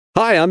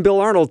Hi, I'm Bill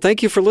Arnold.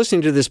 Thank you for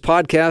listening to this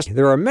podcast.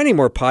 There are many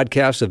more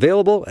podcasts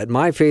available at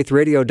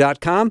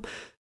myfaithradio.com.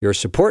 Your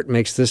support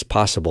makes this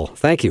possible.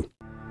 Thank you.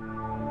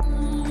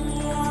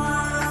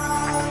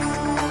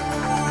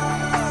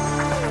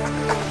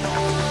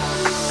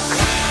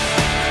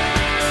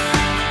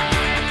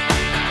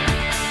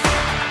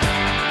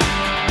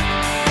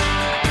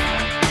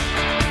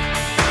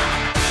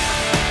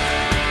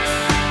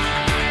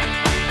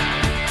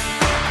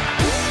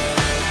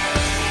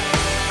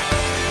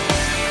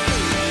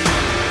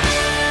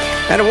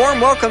 And a warm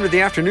welcome to the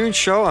afternoon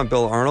show. I'm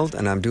Bill Arnold,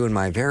 and I'm doing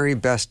my very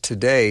best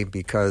today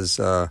because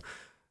how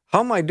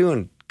am I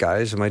doing,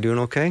 guys? Am I doing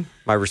okay?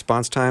 My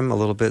response time a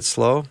little bit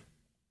slow?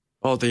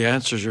 Oh, the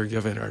answers you're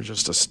giving are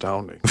just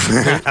astounding.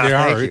 They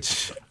are.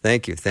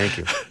 Thank you.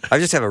 I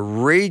just have a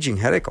raging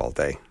headache all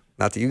day.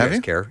 Not that you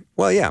guys care.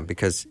 Well, yeah,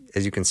 because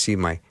as you can see,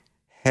 my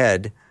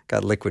head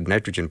got liquid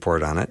nitrogen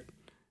poured on it.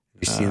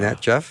 You seen that,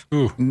 Jeff?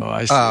 Oh,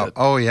 I see it.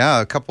 Oh,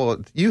 yeah.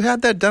 You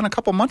had that done a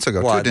couple months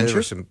ago, too, didn't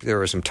you? There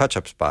were some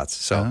touch-up spots.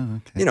 So,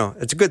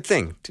 it's a good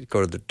thing to go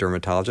to the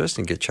dermatologist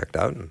and get checked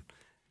out. And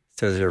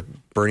so they're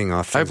burning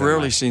off. I've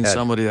rarely seen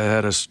somebody that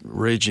had a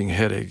raging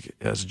headache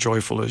as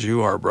joyful as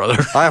you are, brother.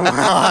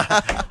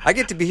 I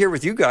get to be here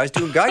with you guys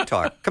doing Guide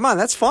Talk. Come on,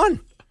 that's fun.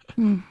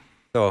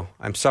 So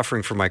I'm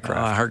suffering for my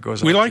craft. My heart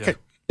goes We out, like it.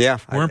 Yeah.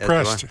 We're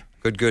impressed.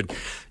 Good.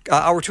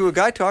 Hour 2 of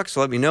Guide Talk,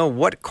 so let me know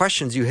what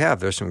questions you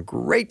have. There's some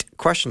great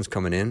questions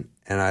coming in,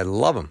 and I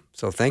love them.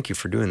 So thank you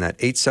for doing that.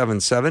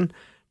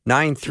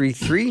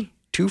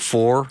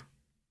 877-933-2484.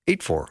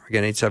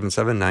 Again,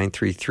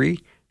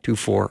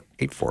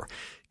 877-933-2484.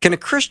 Can a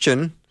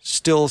Christian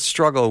still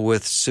struggle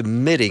with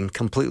submitting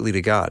completely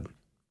to God?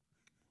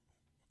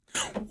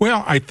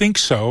 Well, I think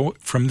so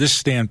from this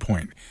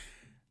standpoint.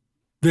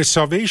 The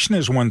salvation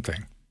is one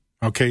thing,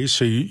 okay?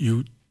 So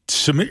you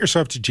submit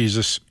yourself to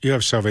Jesus, you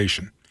have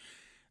salvation.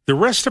 The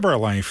rest of our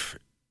life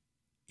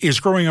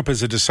is growing up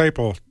as a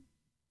disciple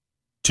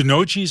to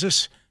know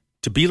Jesus,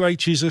 to be like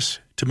Jesus,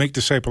 to make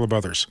disciple of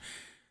others.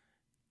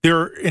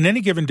 In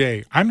any given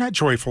day, I'm not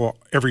joyful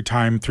every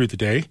time through the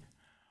day.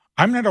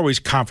 I'm not always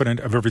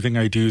confident of everything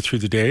I do through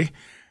the day.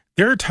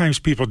 There are times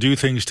people do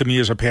things to me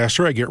as a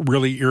pastor I get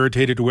really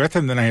irritated with,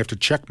 and then I have to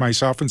check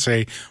myself and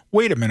say,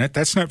 wait a minute,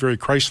 that's not very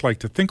Christ-like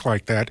to think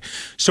like that.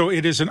 So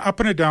it is an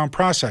up and a down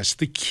process.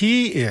 The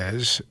key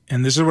is,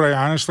 and this is what I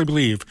honestly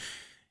believe,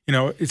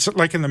 it's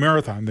like in the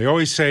marathon. They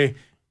always say,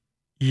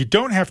 you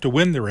don't have to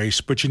win the race,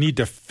 but you need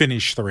to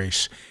finish the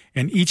race.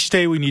 And each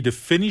day we need to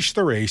finish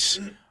the race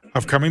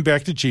of coming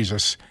back to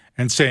Jesus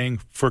and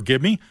saying,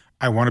 forgive me,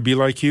 I want to be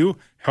like you,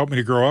 help me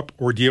to grow up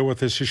or deal with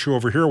this issue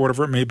over here,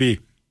 whatever it may be.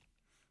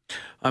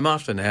 I'm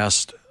often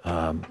asked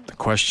the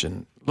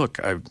question, look,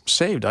 I'm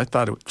saved. I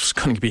thought it was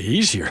going to be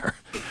easier.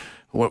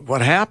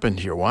 What happened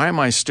here? Why am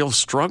I still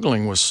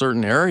struggling with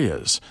certain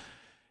areas?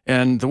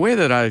 And the way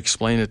that I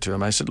explained it to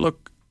him, I said,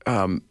 look,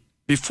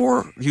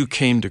 before you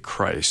came to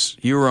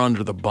Christ, you were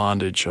under the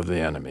bondage of the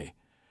enemy.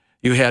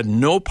 You had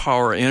no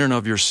power in and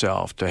of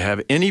yourself to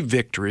have any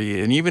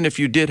victory, and even if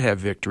you did have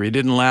victory, it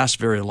didn't last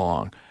very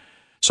long.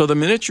 So the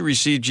minute you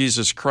received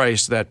Jesus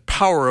Christ, that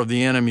power of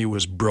the enemy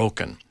was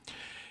broken.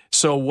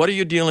 So what are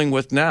you dealing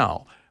with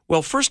now?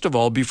 Well, first of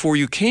all, before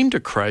you came to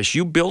Christ,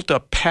 you built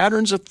up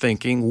patterns of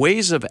thinking,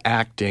 ways of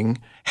acting,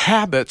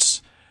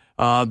 habits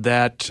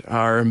that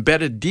are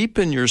embedded deep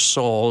in your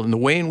soul in the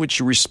way in which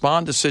you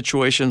respond to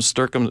situations,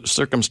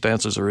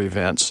 circumstances, or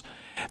events.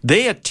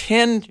 They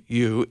attend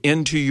you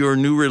into your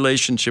new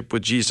relationship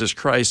with Jesus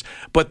Christ,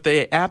 but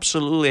they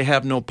absolutely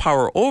have no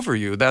power over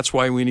you. That's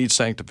why we need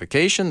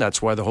sanctification.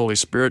 That's why the Holy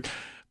Spirit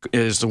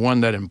is the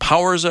one that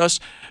empowers us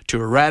to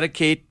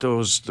eradicate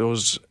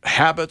those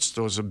habits,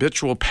 those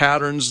habitual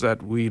patterns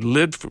that we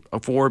lived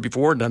for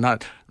before, to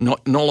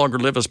no longer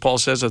live, as Paul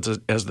says,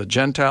 as the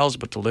Gentiles,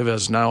 but to live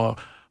as now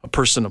a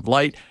person of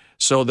light.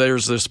 So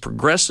there's this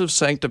progressive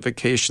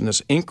sanctification,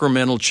 this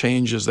incremental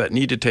changes that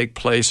need to take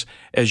place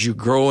as you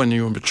grow and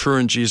you mature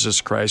in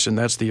Jesus Christ, and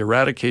that's the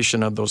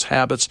eradication of those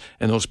habits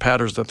and those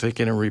patterns of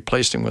thinking and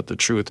replacing with the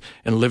truth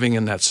and living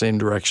in that same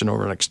direction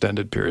over an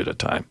extended period of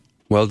time.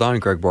 Well done,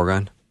 Greg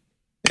Borgon.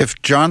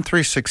 If John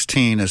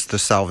 3:16 is the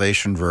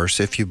salvation verse,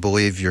 if you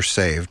believe you're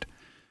saved,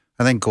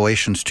 I think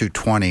Galatians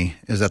 2:20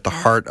 is at the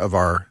heart of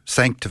our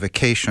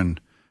sanctification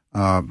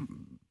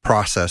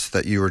process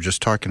that you were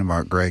just talking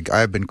about, Greg.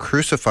 I have been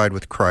crucified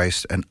with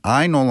Christ, and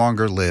I no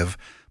longer live,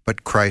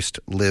 but Christ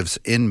lives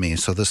in me.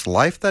 So this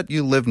life that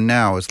you live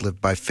now is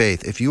lived by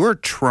faith. If you are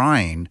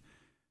trying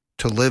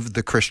to live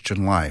the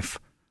Christian life,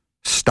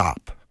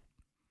 stop.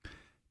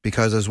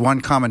 Because as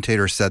one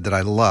commentator said that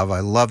I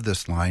love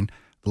this line,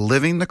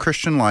 living the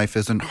Christian life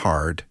isn't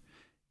hard,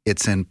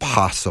 it's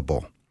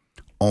impossible.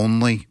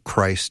 Only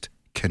Christ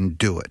can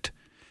do it.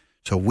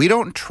 So we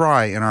don't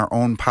try in our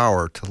own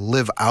power to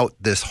live out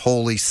this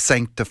holy,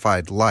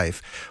 sanctified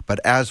life, but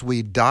as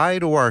we die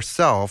to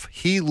ourselves,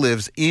 he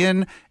lives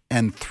in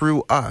and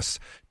through us.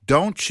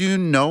 Don't you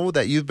know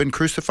that you've been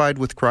crucified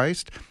with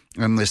Christ?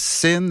 And the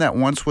sin that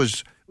once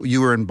was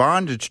you were in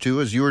bondage to,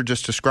 as you were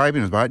just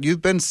describing about,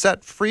 you've been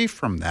set free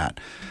from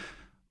that.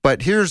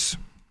 But here's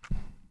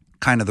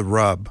kind of the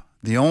rub.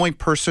 The only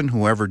person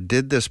who ever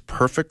did this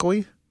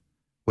perfectly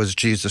was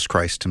Jesus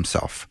Christ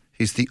himself.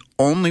 He's the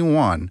only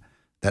one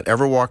that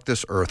ever walked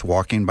this earth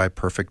walking by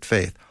perfect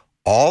faith.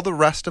 All the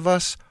rest of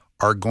us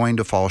are going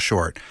to fall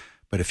short.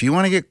 But if you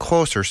want to get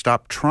closer,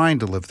 stop trying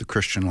to live the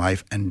Christian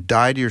life and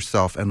die to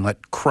yourself and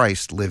let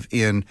Christ live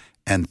in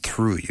and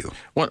through you.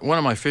 One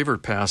of my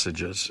favorite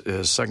passages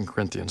is 2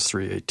 Corinthians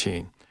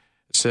 3:18.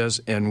 It says,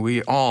 "And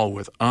we all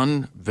with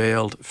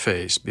unveiled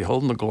face,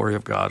 beholding the glory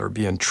of God, are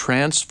being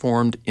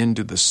transformed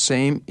into the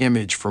same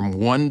image from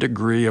one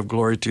degree of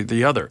glory to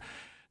the other."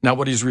 Now,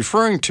 what he's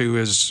referring to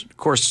is, of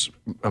course,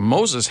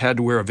 Moses had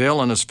to wear a veil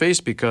on his face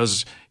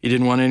because he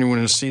didn't want anyone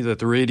to see that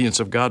the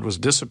radiance of God was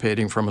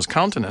dissipating from his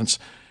countenance,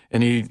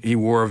 and he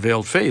wore a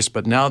veiled face.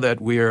 But now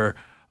that we are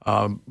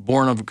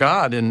born of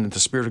God and the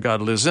Spirit of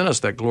God lives in us,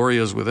 that glory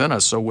is within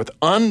us. So with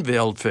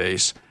unveiled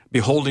face,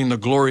 beholding the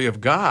glory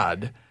of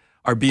God,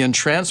 are being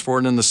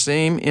transformed in the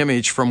same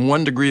image from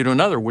one degree to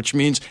another, which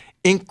means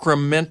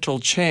incremental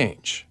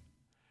change.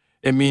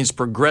 It means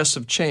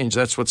progressive change.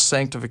 That's what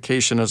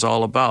sanctification is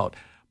all about.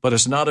 But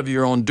it's not of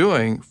your own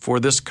doing, for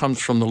this comes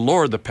from the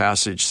Lord, the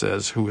passage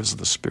says, who is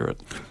the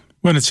Spirit.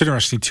 Well, it's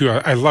interesting, too.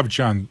 I love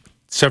John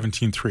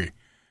 17:3.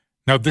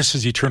 Now this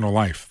is eternal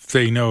life.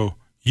 They know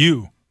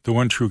you, the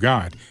one true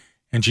God,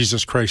 and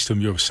Jesus Christ whom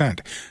you have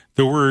sent.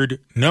 The word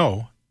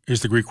know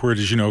is the Greek word,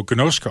 as you know,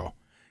 gnosko.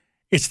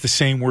 It's the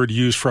same word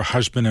used for a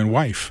husband and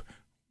wife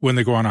when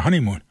they go on a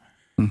honeymoon.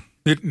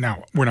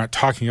 Now, we're not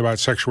talking about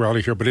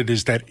sexuality here, but it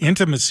is that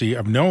intimacy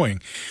of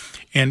knowing.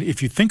 And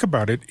if you think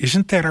about it,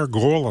 isn't that our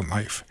goal in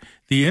life?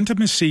 The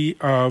intimacy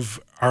of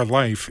our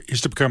life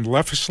is to become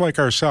less like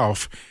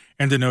ourselves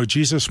and to know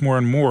Jesus more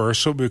and more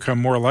so we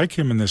become more like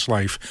him in this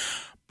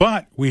life.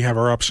 But we have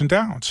our ups and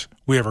downs.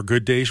 We have our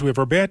good days. We have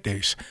our bad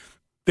days.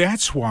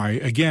 That's why,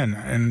 again,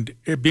 and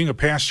being a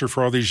pastor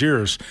for all these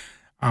years,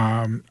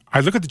 I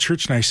look at the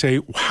church and I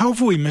say, how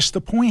have we missed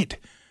the point?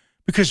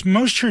 Because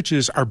most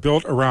churches are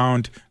built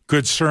around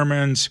good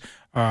sermons,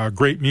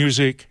 great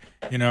music,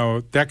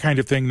 that kind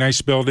of thing,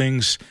 nice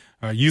buildings,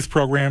 youth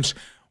programs,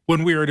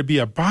 when we are to be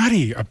a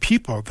body of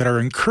people that are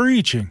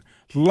encouraging,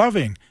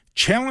 loving,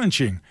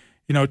 challenging,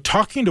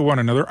 talking to one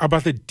another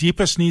about the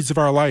deepest needs of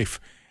our life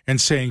and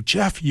saying,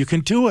 Jeff, you can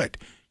do it.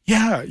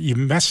 Yeah, you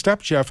messed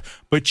up,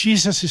 Jeff, but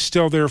Jesus is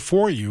still there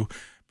for you,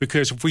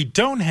 because if we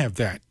don't have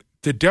that,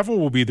 the devil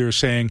will be there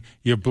saying,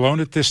 you've blown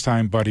it this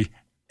time, buddy.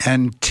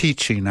 And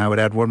teaching. I would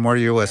add one more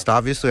to your list.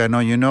 Obviously, I know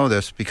you know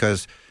this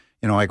because,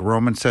 like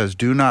Romans says,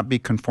 do not be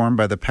conformed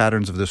by the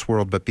patterns of this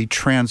world, but be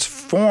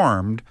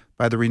transformed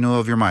by the renewal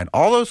of your mind.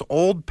 All those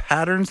old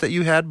patterns that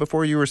you had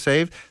before you were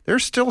saved,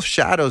 there's still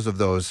shadows of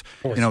those,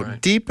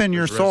 deep in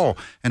your soul.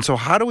 And so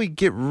how do we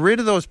get rid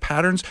of those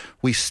patterns?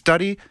 We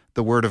study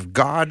the Word of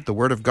God. The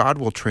Word of God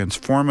will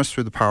transform us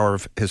through the power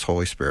of His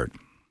Holy Spirit.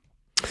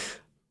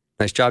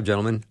 Nice job,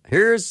 gentlemen.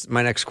 Here's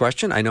my next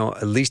question. I know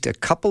at least a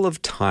couple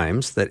of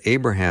times that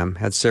Abraham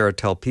had Sarah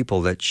tell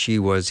people that she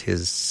was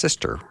his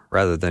sister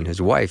rather than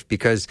his wife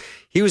because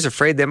he was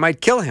afraid they might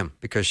kill him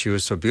because she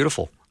was so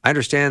beautiful. I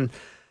understand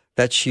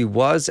that she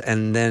was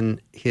and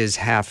then his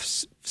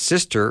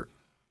half-sister,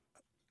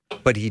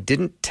 but he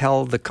didn't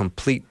tell the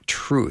complete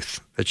truth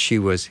that she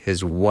was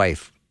his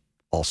wife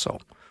also.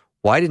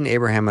 Why didn't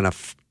Abraham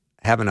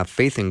have enough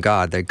faith in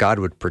God that God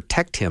would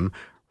protect him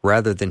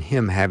rather than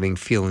him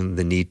feeling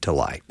the need to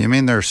lie? You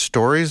mean there's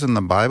stories in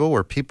the Bible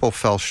where people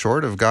fell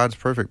short of God's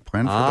perfect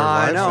plan for their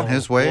lives and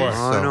His ways?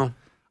 I know.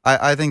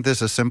 I think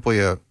this is simply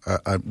a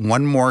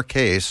one more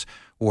case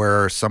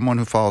where someone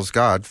who follows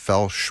God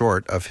fell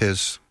short of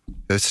His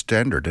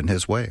standard and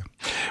His way.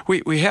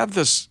 We have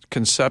this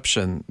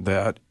conception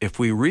that if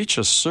we reach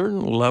a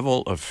certain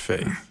level of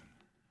faith,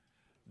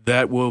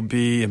 that will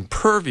be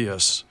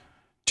impervious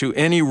to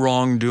any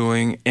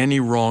wrongdoing, any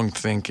wrong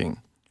thinking.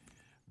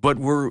 But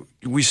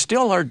we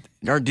still are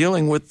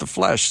dealing with the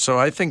flesh. So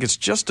I think it's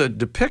just a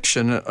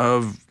depiction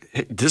of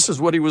this is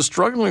what he was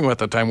struggling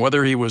with at the time,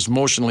 whether he was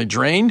emotionally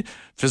drained,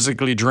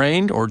 physically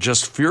drained, or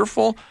just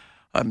fearful.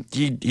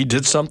 He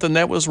did something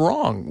that was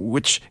wrong,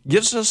 which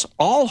gives us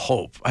all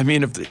hope. I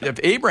mean, if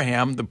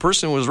Abraham, the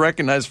person who was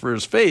recognized for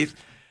his faith,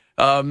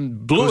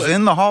 blew Who's it.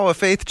 in the Hall of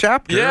Faith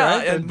chapter, yeah,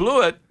 right? and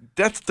blew it.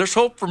 There's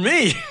hope for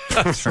me.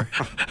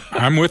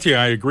 I'm with you.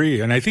 I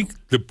agree. And I think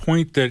the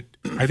point that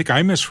I think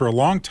I missed for a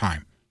long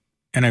time,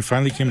 and I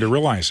finally came to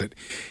realize it,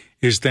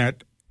 is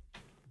that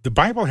the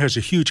Bible has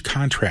a huge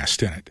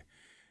contrast in it.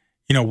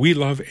 We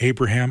love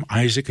Abraham,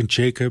 Isaac, and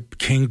Jacob,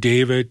 King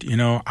David,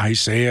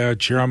 Isaiah,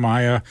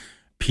 Jeremiah,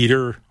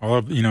 Peter, all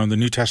of, the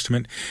New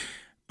Testament.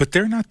 But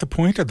they're not the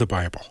point of the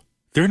Bible.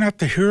 They're not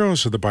the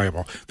heroes of the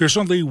Bible. There's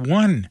only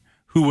one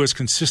who was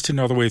consistent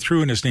all the way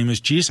through, and his name is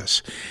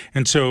Jesus.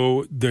 And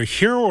so the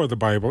hero of the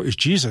Bible is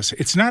Jesus.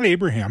 It's not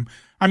Abraham.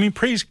 I mean,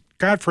 praise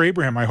God for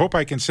Abraham. I hope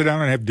I can sit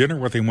down and have dinner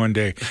with him one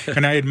day.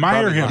 And I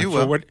admire him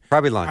for what...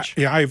 Probably lunch.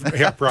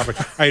 Probably.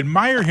 I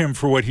admire him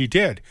for what he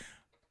did.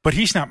 But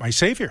he's not my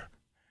Savior.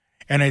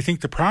 And I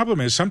think the problem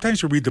is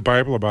sometimes we read the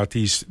Bible about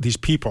these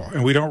people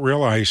and we don't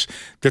realize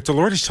that the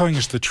Lord is telling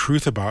us the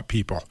truth about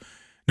people.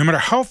 No matter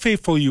how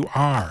faithful you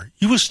are,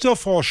 you will still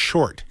fall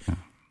short.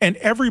 And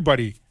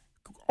everybody,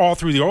 all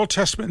through the Old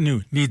Testament and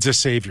New, needs a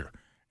Savior.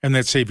 And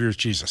that Savior is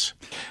Jesus.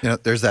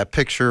 There's that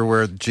picture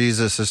where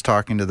Jesus is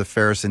talking to the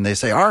Pharisee, and they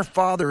say, "Our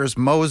father is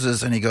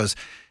Moses," and he goes,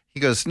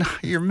 "No,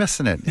 you're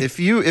missing it.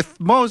 If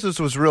Moses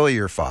was really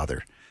your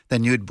father,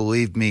 then you'd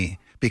believe me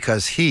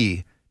because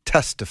he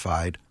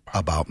testified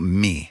about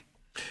me."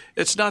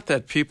 It's not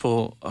that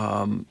people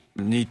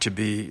need to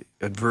be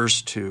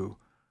adverse to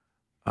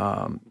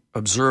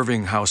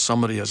observing how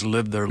somebody has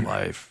lived their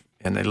life,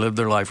 and they live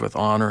their life with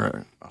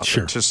honor,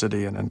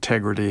 authenticity, and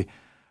integrity.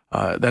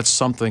 That's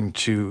something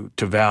to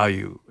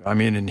value. I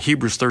mean, in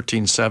Hebrews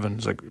 13:7,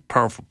 it's a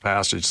powerful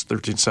passage,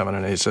 13:7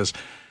 and 8 says,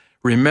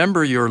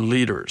 "Remember your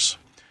leaders,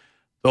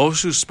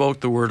 those who spoke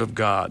the word of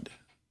God.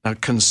 Now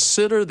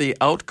consider the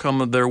outcome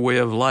of their way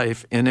of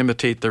life and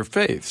imitate their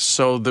faith."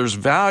 So there's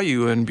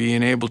value in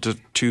being able to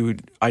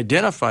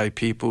identify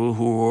people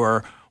who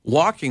are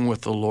walking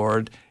with the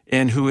Lord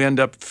and who end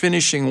up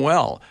finishing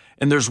well.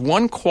 And there's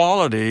one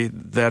quality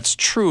that's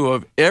true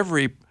of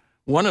every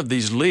one of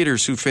these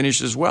leaders who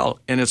finishes well,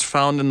 and it's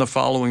found in the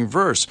following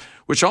verse,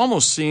 which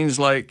almost seems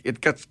like it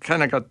got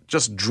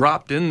just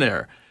dropped in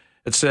there.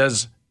 It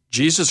says,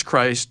 "Jesus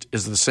Christ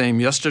is the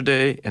same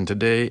yesterday and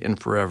today and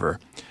forever."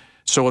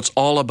 So it's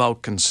all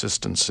about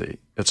consistency.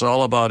 It's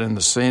all about in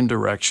the same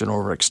direction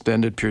over an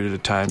extended period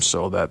of time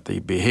so that the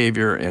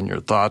behavior and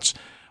your thoughts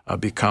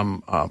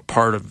become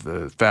part of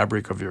the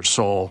fabric of your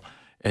soul,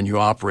 and you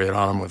operate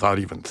on them without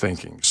even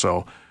thinking.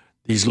 So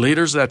these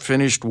leaders that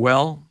finished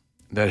well,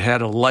 that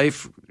had a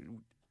life,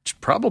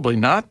 probably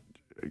not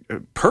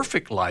a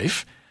perfect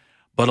life,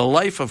 but a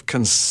life of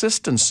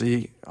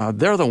consistency,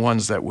 they're the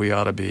ones that we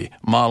ought to be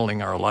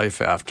modeling our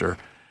life after,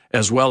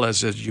 as well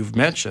as you've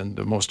mentioned,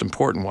 the most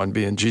important one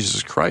being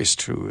Jesus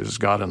Christ, who is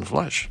God in the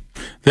flesh.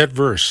 That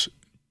verse,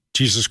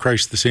 Jesus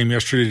Christ, the same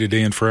yesterday,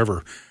 today, and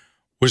forever,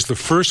 was the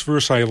first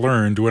verse I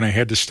learned when I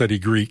had to study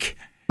Greek.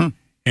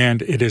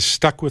 And it has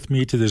stuck with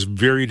me to this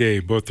very day,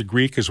 both the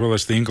Greek as well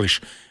as the English,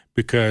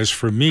 because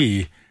for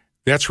me,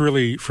 that's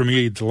really, for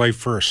me, the life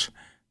verse,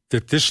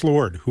 that this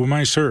Lord, whom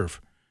I serve,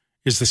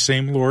 is the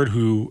same Lord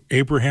who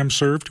Abraham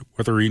served,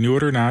 whether he knew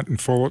it or not, in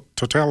full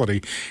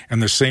totality,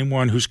 and the same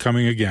one who's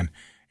coming again.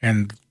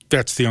 And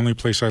that's the only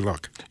place I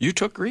look. You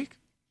took Greek?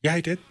 Yeah,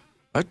 I did.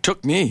 It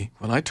took me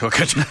when I took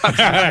it.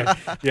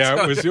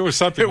 Yeah, it was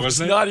something,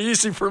 wasn't it? It was not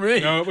easy for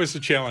me. No, it was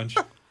a challenge.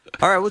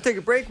 All right, we'll take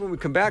a break. When we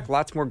come back,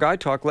 lots more Guy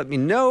Talk. Let me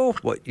know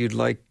what you'd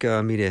like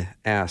me to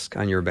ask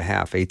on your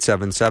behalf.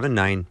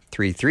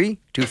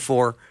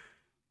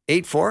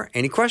 877-933-2484.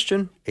 Any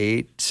question?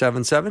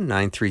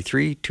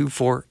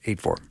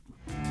 877-933-2484.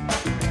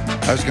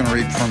 I was going to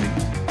read from...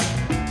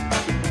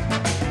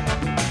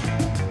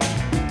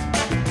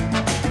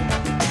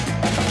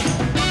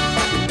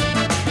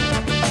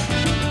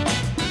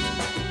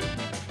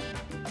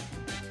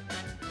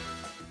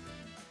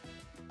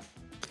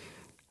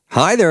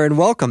 Hi there and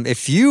welcome.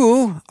 If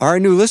you are a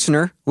new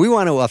listener, we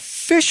want to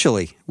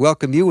officially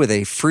welcome you with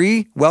a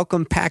free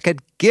welcome packet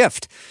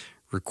gift.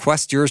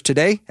 Request yours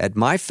today at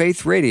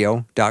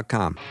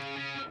myfaithradio.com.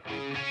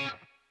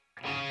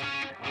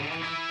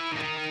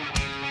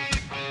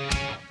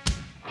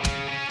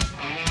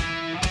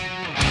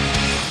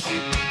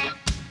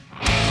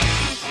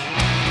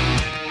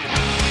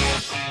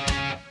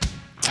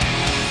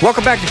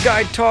 Welcome back to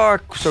Guide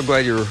Talk. So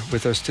glad you're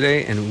with us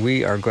today, and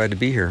we are glad to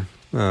be here.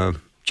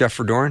 Jeff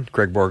Verdoorn,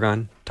 Greg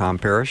Borgon, Tom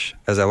Parrish.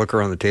 As I look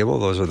around the table,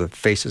 those are the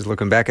faces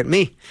looking back at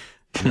me.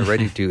 And they're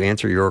ready to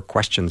answer your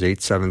questions.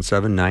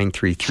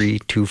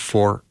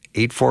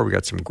 877-933-2484. We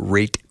got some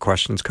great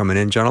questions coming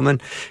in,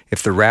 gentlemen.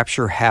 If the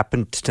rapture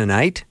happened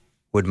tonight,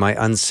 would my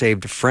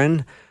unsaved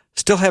friend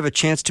still have a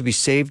chance to be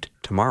saved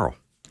tomorrow?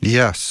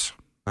 Yes.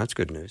 That's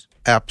good news.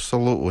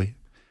 Absolutely.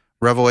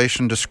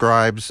 Revelation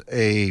describes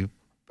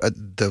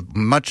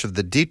much of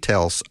the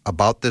details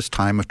about this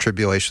time of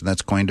tribulation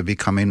that's going to be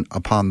coming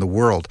upon the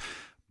world.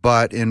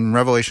 But in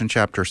Revelation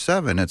chapter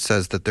 7, it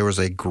says that there was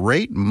a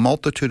great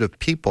multitude of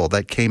people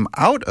that came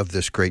out of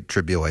this great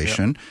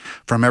tribulation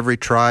from every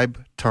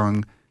tribe,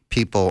 tongue,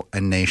 people,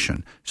 and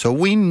nation. So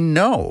we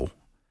know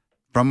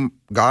from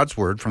God's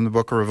word, from the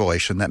book of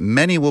Revelation, that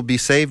many will be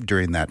saved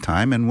during that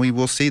time, and we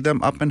will see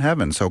them up in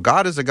heaven. So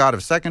God is a God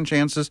of second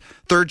chances,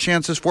 third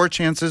chances, fourth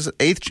chances,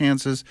 eighth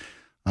chances.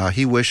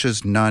 He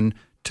wishes none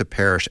to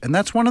perish. And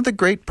that's one of the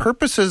great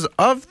purposes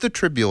of the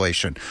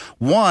tribulation.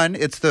 One,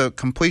 it's the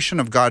completion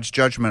of God's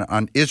judgment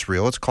on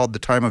Israel. It's called the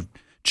time of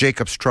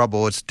Jacob's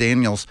trouble. It's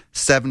Daniel's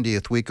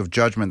 70th week of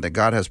judgment that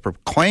God has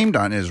proclaimed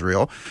on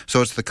Israel.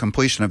 So it's the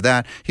completion of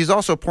that. He's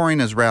also pouring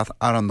his wrath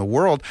out on the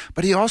world,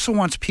 but he also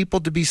wants people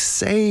to be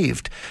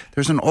saved.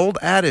 There's an old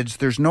adage,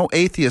 there's no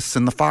atheists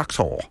in the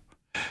foxhole,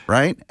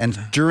 right?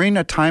 And during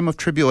a time of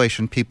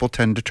tribulation, people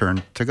tend to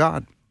turn to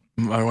God.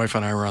 My wife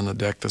and I were on the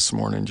deck this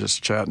morning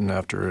just chatting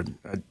after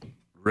I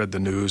read the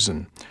news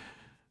and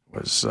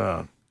was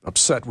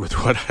upset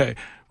with what I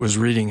was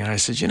reading, and I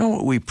said, you know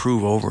what we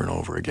prove over and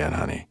over again,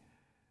 honey?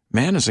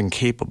 Man is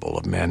incapable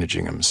of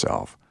managing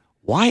himself.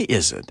 Why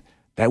is it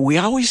that we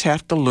always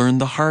have to learn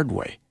the hard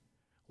way?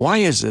 Why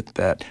is it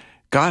that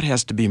God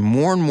has to be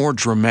more and more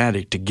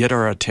dramatic to get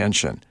our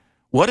attention?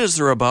 What is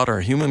there about our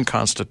human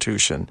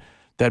constitution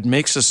that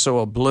makes us so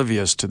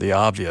oblivious to the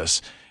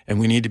obvious, and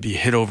we need to be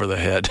hit over the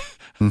head?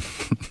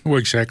 Well,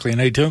 exactly.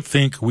 And I don't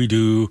think we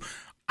do.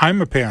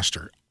 I'm a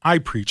pastor. I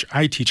preach.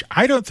 I teach.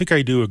 I don't think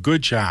I do a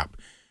good job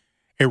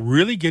at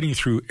really getting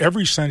through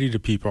every Sunday to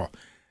people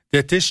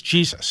that this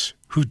Jesus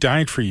who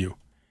died for you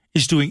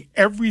is doing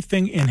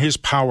everything in his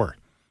power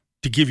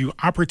to give you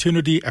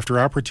opportunity after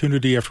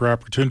opportunity after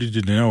opportunity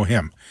to know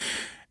him.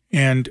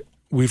 And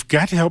we've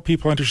got to help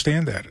people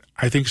understand that.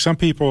 I think some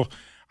people,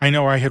 I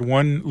know I had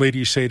one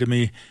lady say to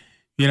me,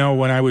 you know,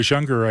 when I was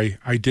younger,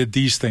 I did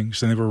these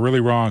things and they were really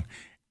wrong.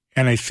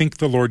 And I think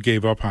the Lord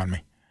gave up on me.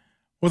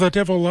 Well, the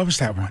devil loves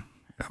that one.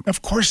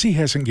 Of course he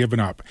hasn't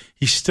given up.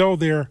 He's still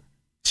there,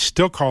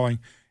 still calling,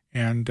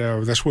 and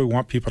that's what we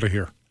want people to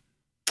hear.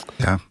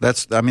 Yeah,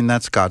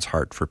 that's God's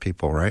heart for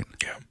people, right?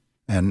 Yeah.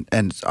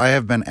 And I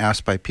have been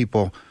asked by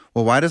people,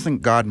 well, why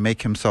doesn't God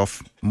make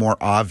himself more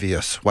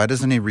obvious? Why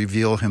doesn't he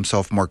reveal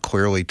himself more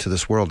clearly to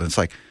this world? And it's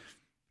like,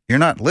 you're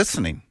not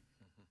listening.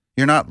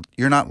 You're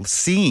not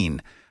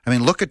seeing. I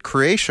mean, look at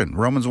creation.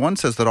 Romans 1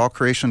 says that all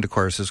creation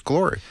declares his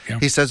glory. Yeah.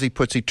 He says he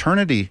puts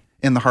eternity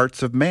in the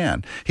hearts of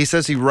man. He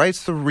says he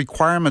writes the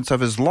requirements of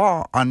his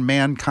law on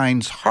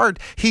mankind's heart.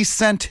 He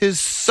sent his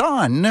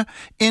son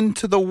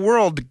into the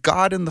world,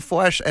 God in the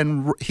flesh,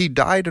 and he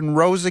died and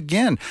rose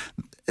again.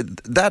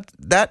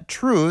 That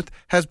truth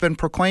has been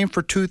proclaimed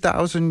for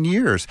 2,000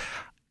 years.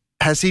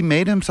 Has he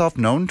made himself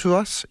known to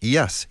us?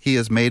 Yes, he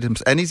has made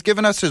himself, and he's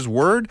given us his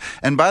word.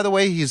 And by the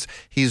way, he's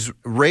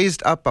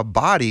raised up a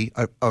body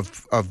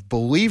of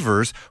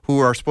believers who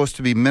are supposed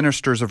to be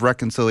ministers of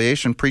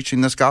reconciliation,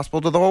 preaching this gospel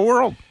to the whole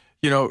world.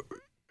 You know,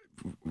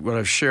 what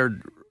I've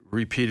shared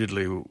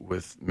repeatedly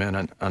with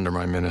men under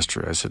my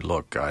ministry, I said,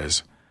 look,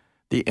 guys,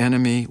 the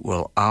enemy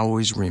will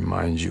always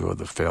remind you of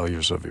the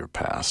failures of your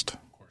past.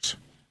 Of course.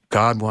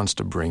 God wants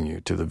to bring you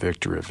to the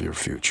victory of your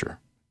future.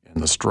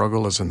 And the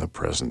struggle is in the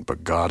present,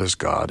 but God is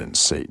God and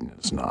Satan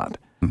is not.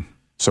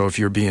 So if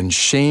you're being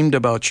shamed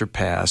about your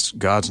past,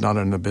 God's not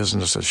in the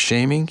business of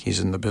shaming. He's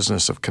in the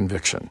business of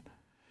conviction.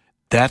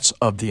 That's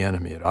of the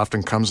enemy. It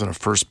often comes in a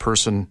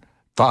first-person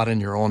thought in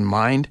your own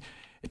mind,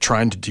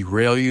 trying to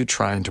derail you,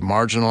 trying to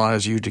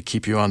marginalize you, to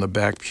keep you on the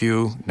back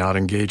pew, not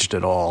engaged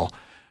at all.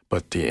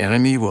 But the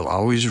enemy will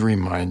always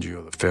remind you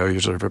of the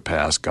failures of your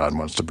past. God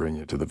wants to bring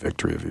you to the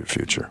victory of your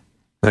future.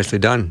 Nicely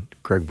done,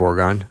 Greg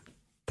Borgon.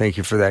 Thank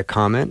you for that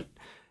comment.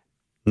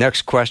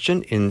 Next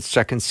question, in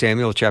 2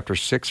 Samuel chapter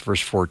 6,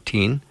 verse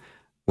 14,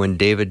 when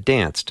David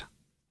danced,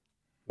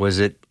 was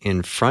it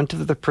in front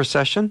of the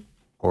procession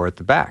or at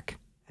the back?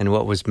 And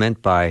what was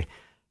meant by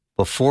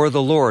before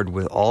the Lord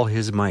with all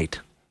his might?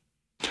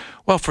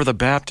 Well, for the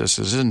Baptists,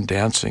 it isn't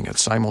dancing.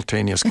 It's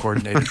simultaneous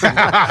coordinated.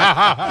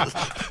 I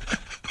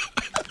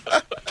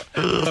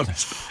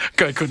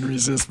couldn't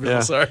resist, Bill. Yeah.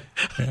 Sorry.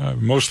 Yeah,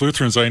 most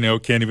Lutherans I know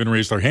can't even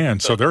raise their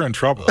hands, so they're in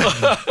trouble.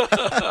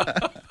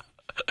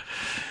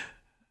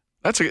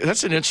 That's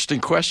an interesting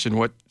question.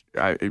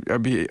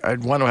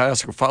 I'd want to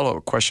ask a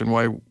follow-up question.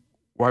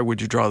 Why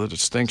would you draw the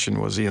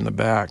distinction? Was he in the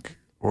back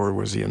or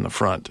was he in the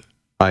front?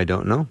 I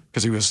don't know.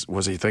 Because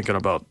was he thinking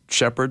about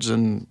shepherds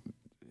in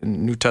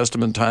New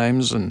Testament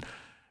times and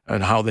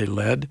how they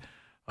led?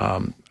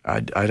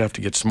 I'd have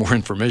to get some more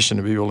information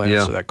to be able to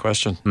answer that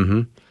question.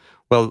 Mm-hmm.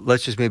 Well,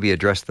 let's just maybe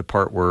address the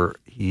part where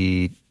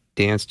he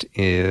danced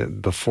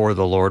before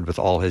the Lord with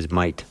all his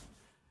might.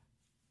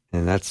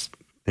 And that's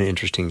an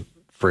interesting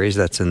phrase.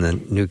 That's in the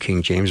New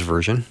King James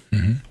Version.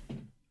 Mm-hmm.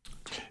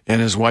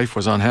 And his wife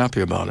was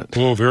unhappy about it.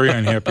 Oh, very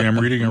unhappy. I'm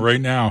reading it right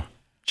now.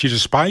 She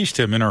despised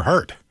him in her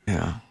heart.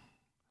 Yeah.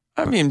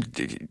 I mean,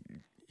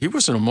 he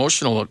was an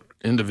emotional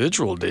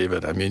individual,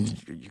 David. I mean,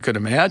 you could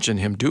imagine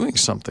him doing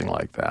something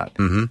like that.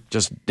 Mm-hmm.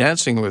 Just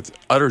dancing with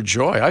utter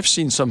joy. I've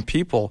seen some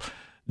people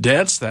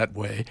dance that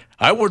way.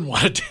 I wouldn't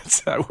want to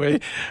dance that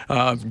way,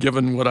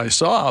 given what I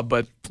saw,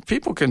 but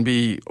people can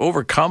be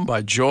overcome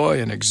by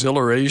joy and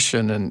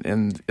exhilaration,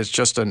 and it's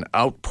just an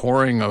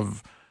outpouring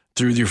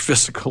through your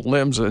physical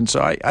limbs. And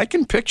so I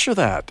can picture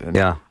that.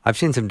 Yeah. I've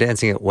seen some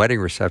dancing at wedding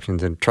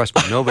receptions, and trust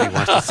me, nobody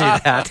wants to see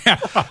that.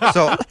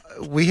 So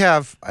we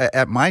have,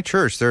 at my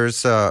church,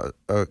 there's a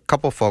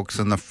couple folks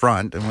in the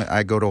front, and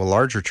I go to a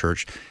larger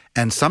church,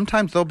 and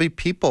sometimes there'll be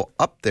people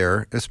up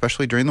there,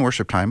 especially during the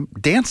worship time,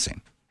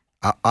 dancing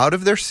out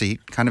of their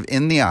seat, kind of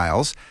in the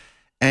aisles.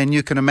 And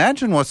you can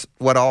imagine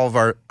what all of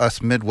us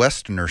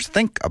Midwesterners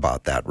think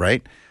about that,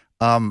 right?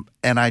 And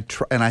I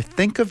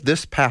think of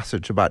this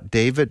passage about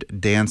David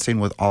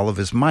dancing with all of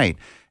his might.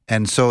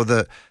 And so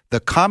the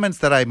comments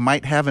that I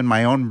might have in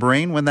my own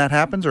brain when that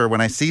happens, or when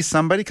I see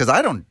somebody, because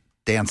I don't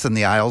dance in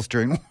the aisles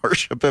during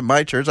worship at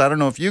my church. I don't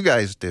know if you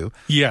guys do.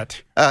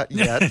 Yet. But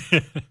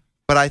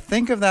I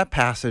think of that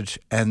passage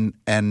and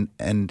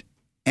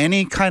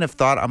any kind of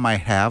thought I might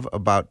have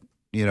about,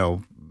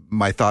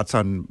 my thoughts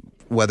on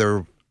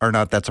whether or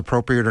not that's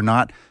appropriate or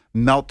not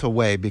melt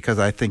away because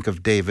I think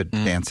of David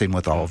dancing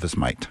with all of his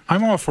might.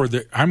 I'm all for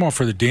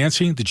the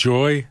dancing, the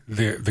joy,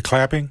 the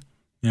clapping.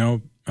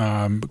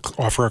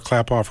 Offer a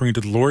clap offering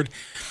to the Lord.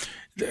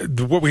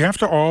 What we have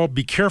to all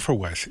be careful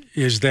with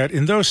is that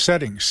in those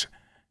settings,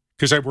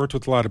 because I've worked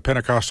with a lot of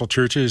Pentecostal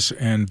churches,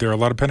 and there are a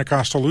lot of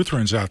Pentecostal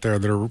Lutherans out there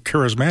that are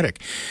charismatic.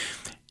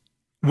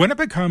 When it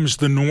becomes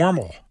the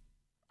normal,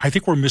 I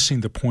think we're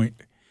missing the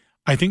point.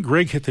 I think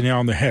Greg hit the nail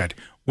on the head.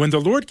 When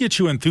the Lord gets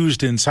you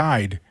enthused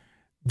inside,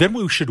 then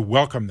we should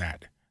welcome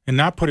that and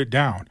not put it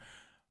down.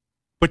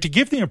 But to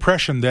give the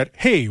impression that,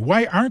 hey,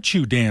 why aren't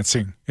you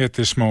dancing at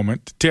this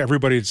moment to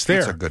everybody that's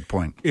there? That's a good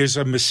point. Is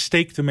a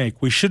mistake to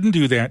make. We shouldn't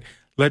do that.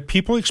 Let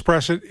people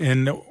express it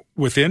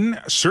within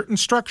certain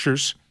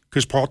structures,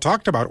 because Paul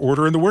talked about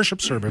order in the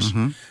worship service.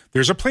 Mm-hmm.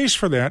 There's a place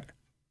for that,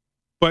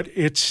 but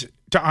it's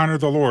to honor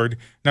the Lord,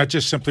 not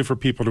just simply for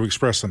people to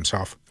express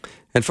themselves.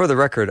 And for the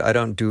record, I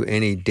don't do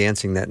any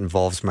dancing that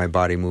involves my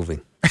body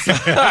moving. Do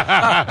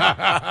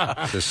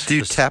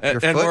you tap your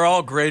foot? And we're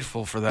all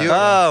grateful for that. You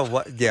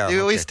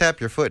always tap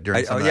your foot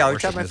during some of that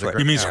worship tap my music. foot.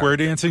 You mean square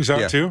dancing's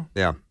out too?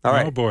 Yeah. All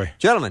right. Oh, boy.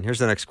 Gentlemen, here's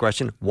the next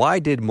question. Why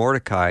did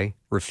Mordecai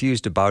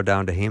refuse to bow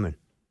down to Haman?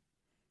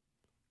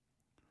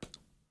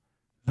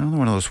 Another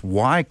one of those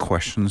why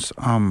questions.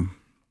 I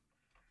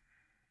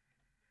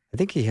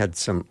think he had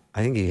some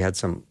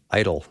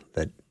idol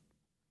that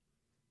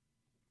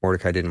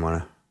Mordecai didn't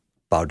want to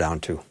bow down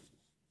to.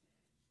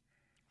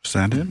 Is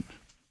that it?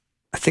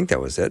 I think that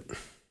was it.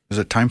 Is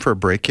it time for a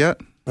break yet?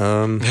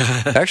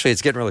 Actually,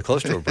 it's getting really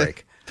close to a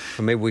break.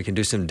 So maybe we can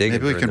do some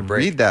digging. Maybe we can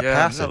read that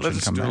passage. Let's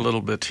and come do back. a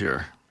little bit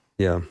here.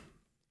 Yeah.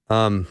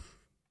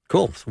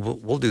 Cool. So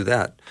we'll do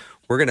that.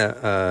 We're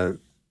gonna.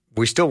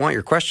 We still want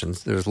your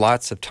questions. There's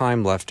lots of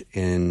time left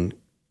in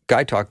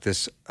Guy Talk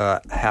this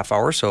half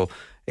hour. So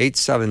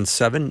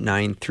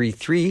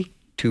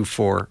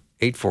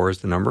 877-933-2484 is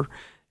the number.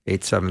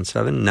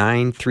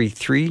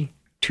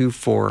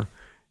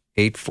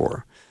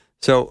 877-933-2484.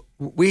 So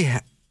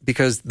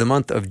because the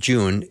month of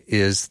June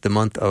is the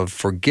month of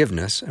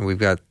forgiveness, and we've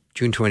got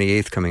June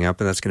 28th coming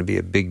up, and that's going to be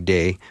a big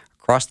day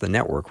across the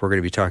network. We're going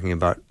to be talking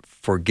about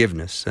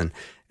forgiveness, and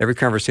every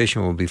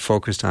conversation will be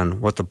focused on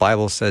what the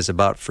Bible says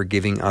about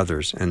forgiving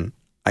others. And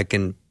I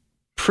can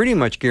pretty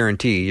much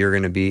guarantee you're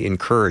going to be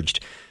encouraged,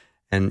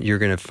 and you're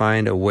going to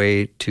find a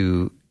way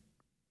to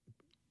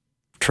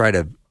try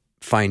to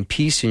find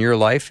peace in your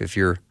life if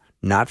you're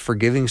not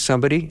forgiving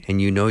somebody and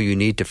you know you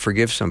need to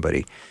forgive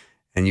somebody.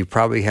 And you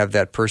probably have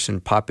that person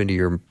pop into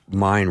your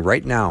mind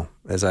right now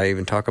as I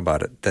even talk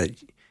about it, that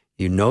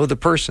you know the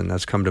person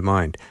that's come to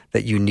mind,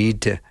 that you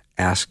need to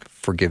ask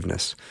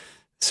forgiveness.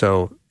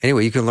 So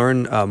anyway, you can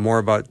learn more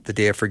about the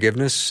Day of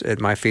Forgiveness at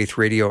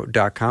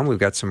myfaithradio.com. We've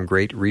got some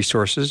great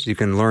resources. You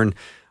can learn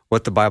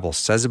what the Bible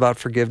says about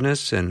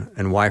forgiveness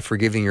and why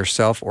forgiving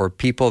yourself or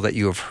people that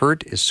you have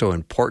hurt is so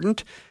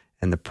important,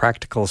 and the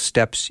practical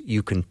steps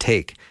you can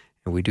take.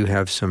 And we do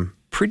have some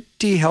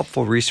pretty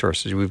helpful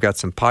resources. We've got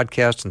some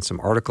podcasts and some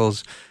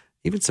articles,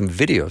 even some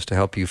videos to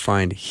help you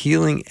find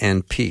healing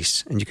and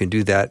peace. And you can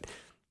do that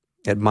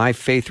at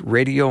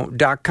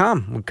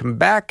myfaithradio.com. We'll come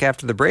back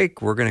after the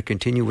break. We're going to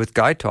continue with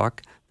Guy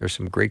Talk. There's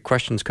some great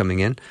questions coming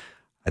in.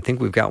 I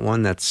think we've got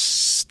one that's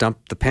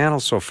stumped the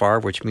panel so far,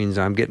 which means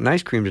I'm getting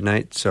ice cream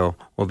tonight. So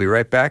we'll be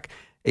right back.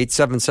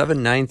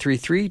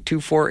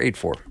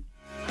 877-933-2484.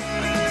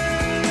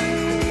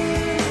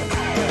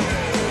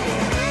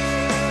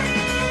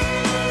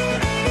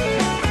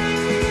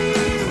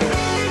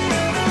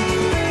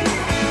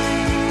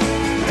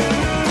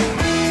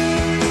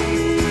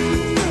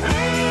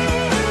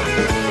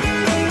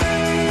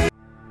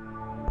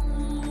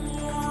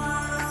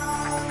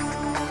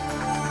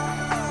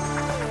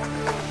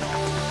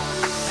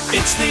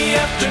 It's the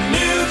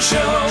afternoon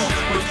show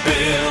with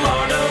Bill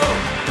Arnold.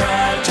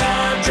 Prime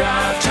time,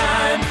 drive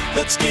time.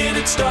 Let's get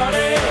it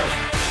started.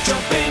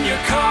 Jump in your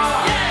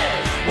car.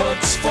 Yeah.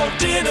 What's for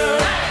dinner?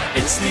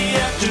 Hey. It's the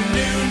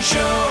afternoon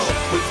show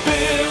with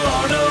Bill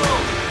Arnold.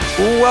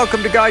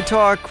 Welcome to Guy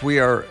Talk. We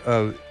are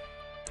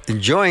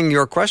enjoying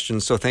your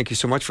questions, so thank you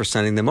so much for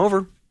sending them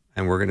over.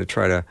 And we're going to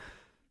try to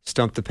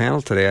stump the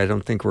panel today. I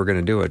don't think we're going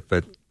to do it,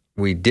 but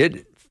we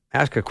did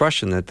ask a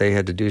question that they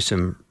had to do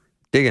some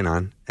digging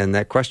on, and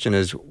that question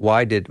is,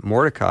 why did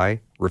Mordecai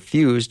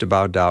refuse to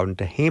bow down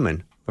to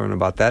Haman? Learn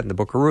about that in the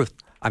book of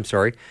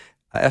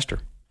Esther.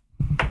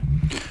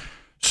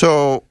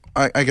 So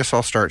I guess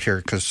I'll start here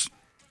because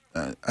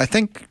I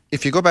think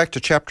if you go back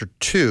to chapter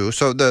 2,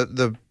 so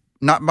the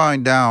not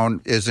bowing down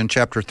is in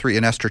chapter 3,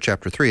 in Esther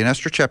chapter 3. In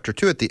Esther chapter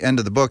 2, at the end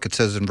of the book, it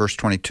says in verse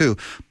 22,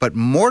 but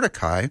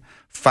Mordecai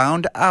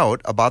found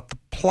out about the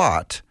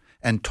plot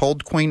and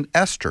told Queen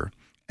Esther.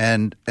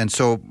 And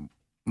so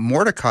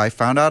Mordecai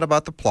found out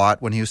about the plot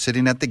when he was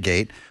sitting at the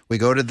gate. We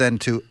go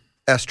to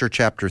Esther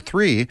chapter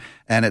 3,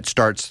 and it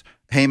starts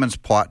Haman's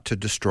plot to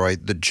destroy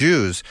the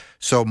Jews.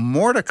 So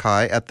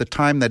Mordecai, at the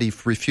time that he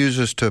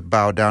refuses to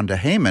bow down to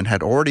Haman,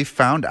 had already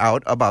found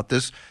out about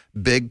this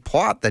big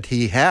plot that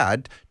he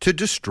had to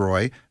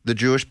destroy the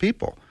Jewish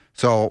people.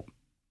 So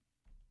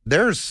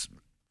there's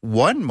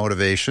one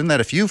motivation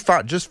that if you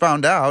just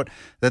found out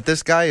that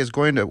this guy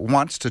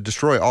wants to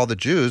destroy all the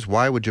Jews,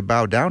 why would you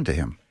bow down to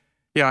him?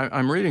 Yeah,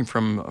 I'm reading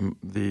from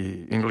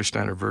the English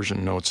Standard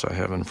Version notes I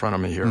have in front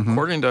of me here.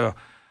 According to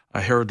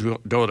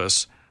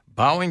Herodotus,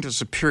 bowing to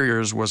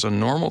superiors was a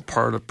normal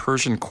part of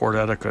Persian court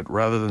etiquette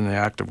rather than the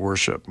act of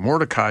worship.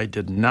 Mordecai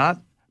did not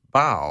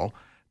bow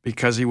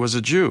because he was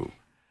a Jew.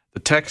 The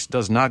text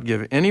does not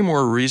give any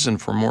more reason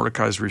for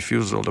Mordecai's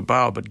refusal to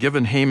bow, but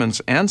given Haman's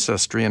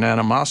ancestry and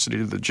animosity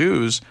to the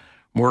Jews,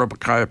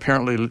 Mordecai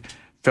apparently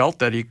felt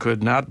that he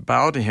could not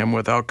bow to him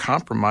without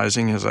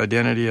compromising his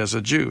identity as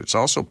a Jew. It's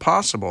also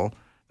possible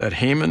that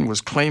Haman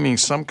was claiming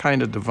some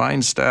kind of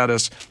divine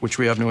status, which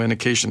we have no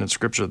indication in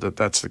Scripture that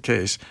that's the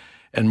case,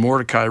 and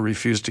Mordecai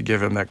refused to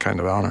give him that kind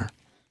of honor.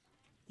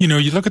 You know,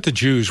 you look at the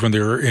Jews when they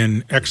were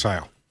in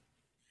exile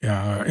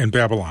in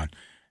Babylon,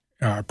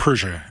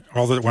 Persia,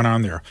 all that went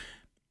on there.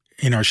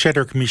 You know,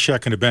 Shadrach,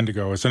 Meshach, and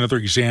Abednego is another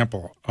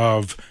example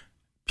of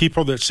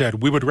people that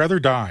said, we would rather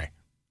die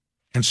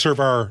and serve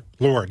our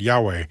Lord,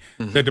 Yahweh,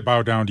 than to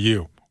bow down to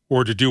you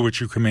or to do what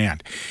you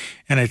command.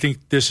 And I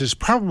think this is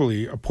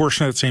probably a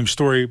portion of that same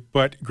story,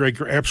 but Greg,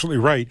 you're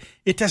absolutely right.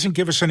 It doesn't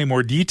give us any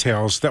more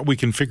details that we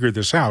can figure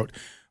this out.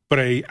 But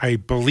I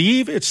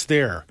believe it's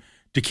there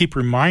to keep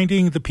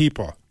reminding the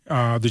people,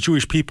 the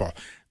Jewish people,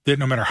 that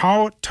no matter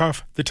how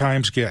tough the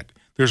times get,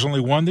 there's only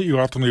one that you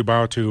ultimately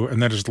bow to,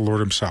 and that is the Lord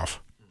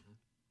himself.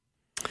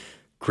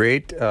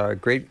 Great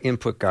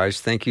input, guys.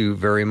 Thank you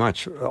very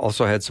much.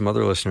 Also had some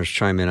other listeners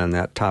chime in on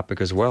that topic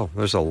as well.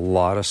 There's a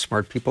lot of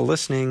smart people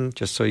listening,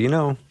 just so you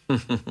know. All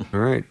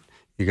right.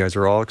 You guys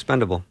are all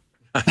expendable.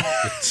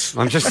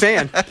 I'm just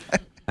saying.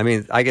 I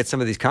mean, I get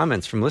some of these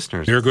comments from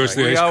listeners. Here goes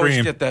the ice cream. We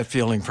always get that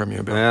feeling from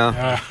you, Bill.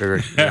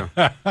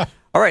 Yeah.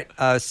 All right.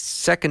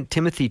 2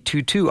 Timothy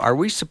 2:2. Are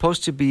we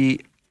supposed to be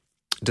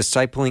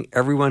discipling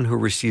everyone who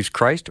receives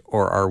Christ,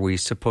 or are we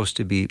supposed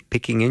to be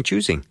picking and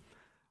choosing?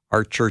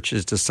 Our church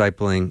is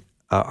discipling.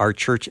 Our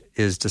church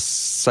is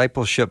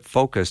discipleship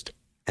focused,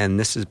 and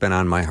this has been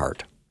on my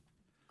heart.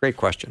 Great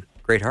question.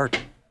 Great heart.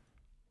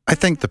 I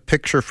think the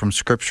picture from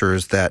Scripture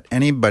is that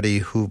anybody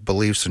who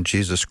believes in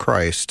Jesus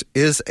Christ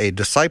is a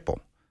disciple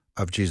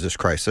of Jesus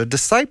Christ. A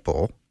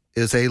disciple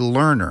is a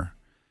learner.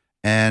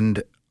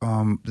 And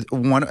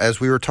as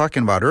we were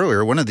talking about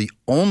earlier, one of the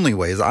only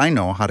ways I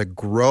know how to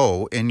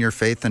grow in your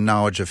faith and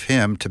knowledge of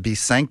Him, to be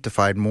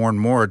sanctified more and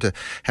more, to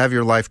have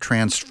your life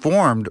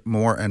transformed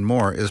more and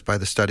more, is by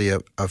the study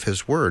of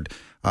His Word.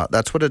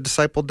 That's what a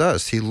disciple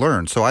does. He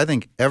learns. So I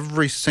think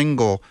every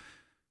single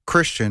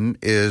Christian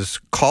is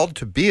called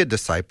to be a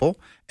disciple,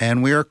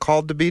 and we are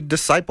called to be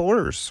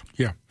disciplers.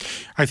 Yeah.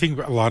 I think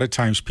a lot of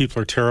times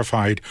people are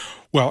terrified.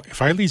 Well,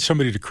 if I lead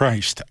somebody to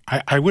Christ,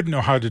 I wouldn't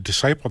know how to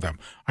disciple them.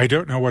 I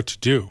don't know what to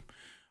do.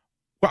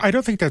 Well, I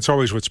don't think that's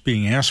always what's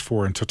being asked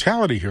for in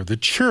totality here. The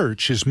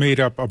church is made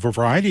up of a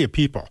variety of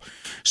people.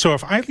 So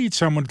if I lead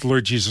someone to the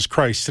Lord Jesus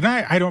Christ, and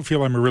I don't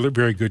feel I'm a really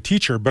very good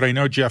teacher, but I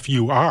know, Jeff,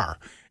 you are,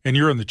 and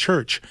you're in the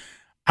church,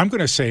 I'm going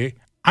to say,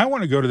 I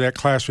want to go to that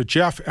class with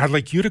Jeff. I'd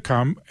like you to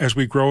come as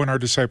we grow in our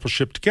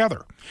discipleship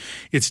together.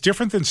 It's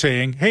different than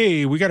saying,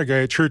 hey, we got a guy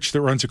at church that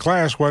runs a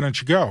class. Why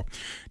don't you go?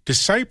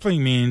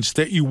 Discipling means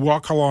that you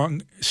walk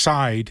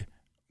alongside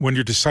when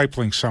you're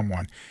discipling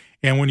someone.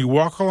 And when you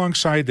walk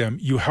alongside them,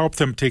 you help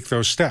them take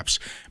those steps.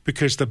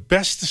 Because the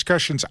best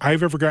discussions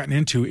I've ever gotten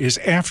into is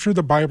after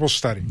the Bible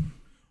study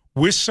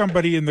with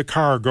somebody in the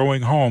car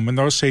going home, and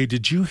they'll say,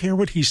 did you hear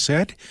what he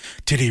said?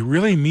 Did he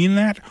really mean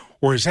that?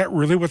 Or is that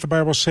really what the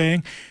Bible's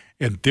saying?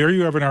 And there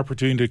you have an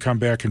opportunity to come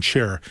back and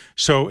share.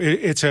 So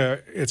it's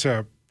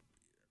a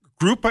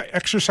group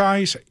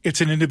exercise, it's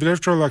an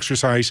individual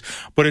exercise,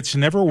 but it's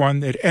never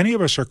one that any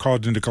of us are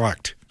called to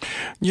neglect.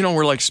 You know,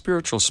 we're like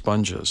spiritual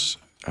sponges.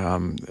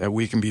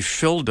 We can be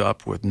filled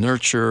up with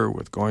nurture,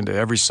 with going to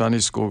every Sunday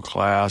school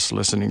class,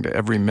 listening to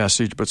every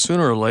message, but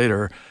sooner or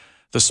later,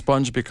 the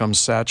sponge becomes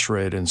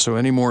saturated, and so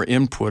any more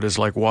input is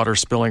like water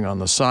spilling on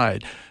the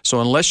side.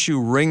 So unless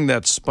you wring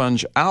that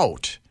sponge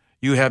out,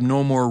 you have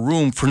no more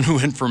room for new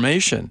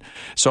information.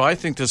 So I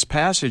think this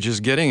passage is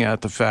getting at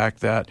the fact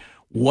that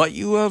what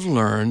you have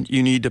learned,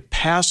 you need to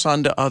pass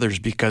on to others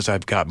because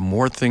I've got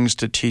more things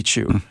to teach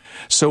you.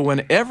 So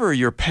whenever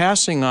you're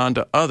passing on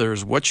to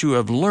others what you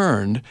have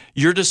learned,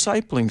 you're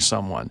discipling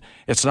someone.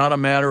 It's not a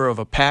matter of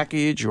a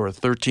package or a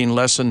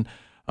 13-lesson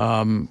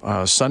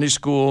Sunday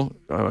school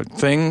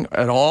thing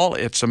at all.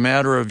 It's a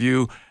matter of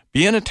you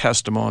being a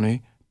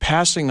testimony,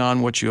 passing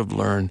on what you have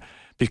learned,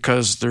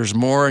 because there's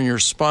more in your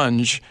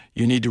sponge.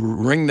 You need to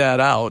wring that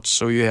out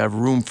so you have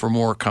room for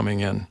more coming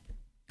in.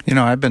 You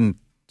know, I've been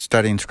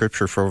studying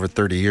Scripture for over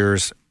 30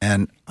 years,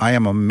 and I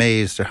am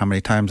amazed at how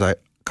many times I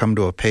come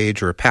to a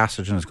page or a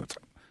passage and go,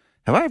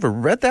 have I ever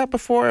read that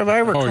before? Have I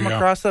ever come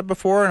across that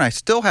before? And I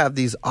still have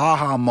these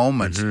aha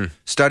moments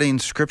studying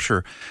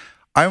Scripture.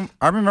 I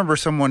remember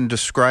someone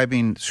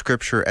describing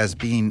Scripture as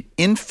being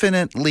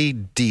infinitely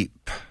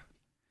deep,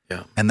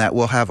 and that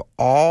we'll have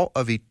all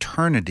of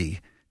eternity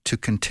to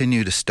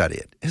continue to study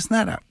it. Isn't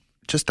that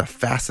just a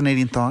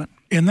fascinating thought?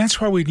 And that's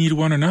why we need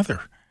one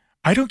another.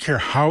 I don't care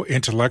how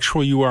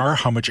intellectual you are,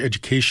 how much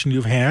education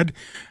you've had,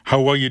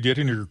 how well you did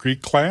in your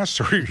Greek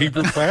class or your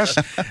Hebrew class.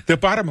 The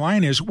bottom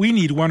line is we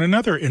need one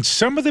another. And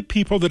some of the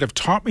people that have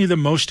taught me the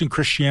most in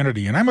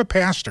Christianity, and I'm a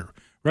pastor,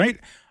 right?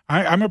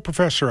 I'm a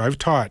professor. I've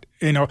taught.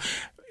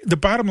 The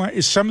bottom line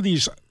is some of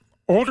these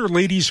older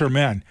ladies or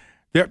men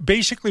that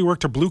basically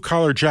worked a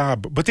blue-collar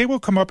job, but they will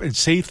come up and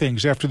say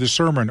things after the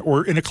sermon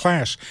or in a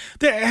class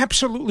that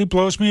absolutely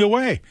blows me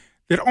away,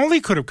 that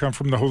only could have come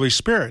from the Holy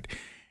Spirit.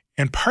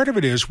 And part of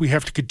it is we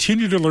have to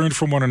continue to learn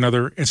from one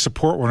another and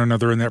support one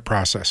another in that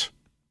process.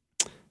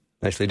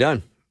 Nicely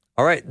done.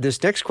 All right,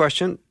 this next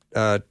question,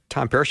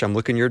 Tom Parrish, I'm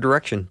looking your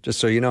direction, just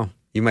so you know.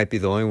 You might be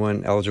the only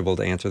one eligible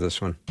to answer this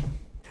one.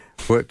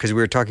 Because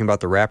we were talking about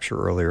the rapture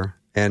earlier,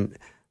 and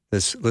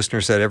this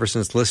listener said, ever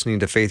since listening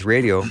to Faith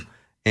Radio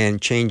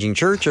and changing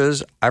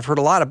churches, I've heard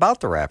a lot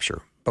about the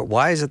rapture. But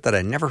why is it that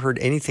I never heard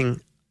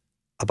anything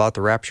about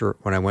the rapture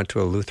when I went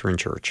to a Lutheran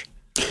church?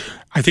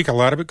 I think a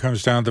lot of it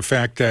comes down to the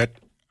fact that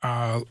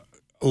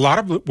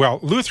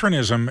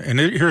Lutheranism, and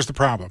here's the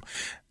problem.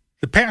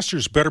 The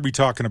pastors better be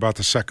talking about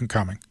the second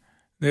coming.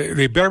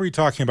 They better be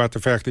talking about the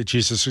fact that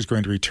Jesus is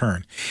going to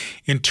return.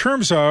 In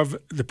terms of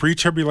the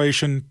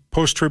pre-tribulation,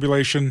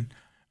 post-tribulation,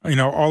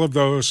 all of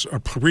those,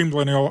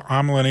 premillennial,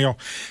 amillennial,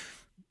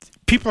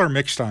 people are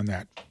mixed on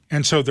that.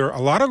 And so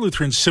a lot of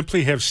Lutherans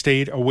simply have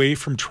stayed away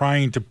from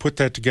trying to put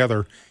that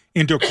together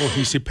into a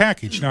cohesive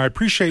package. Now, I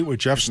appreciate what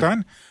Jeff's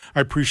done.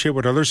 I appreciate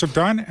what others have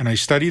done, and I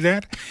study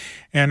that.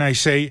 And I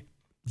say,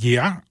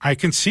 yeah, I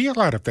can see a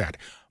lot of that.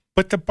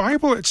 But the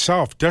Bible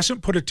itself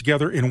doesn't put it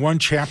together in one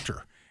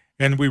chapter.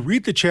 And we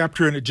read the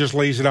chapter and it just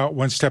lays it out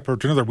one step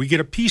after another. We get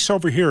a piece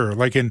over here,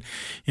 like in,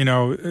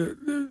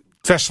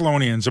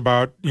 Thessalonians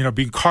about,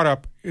 being caught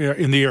up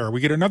in the air. We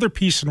get another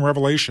piece in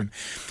Revelation.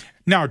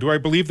 Now, do I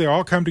believe they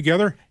all come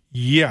together?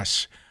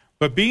 Yes.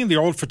 But being the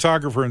old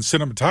photographer and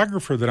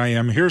cinematographer that I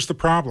am, here's the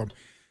problem.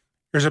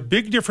 There's a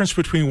big difference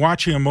between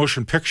watching a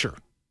motion picture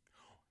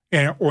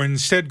or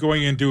instead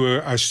going into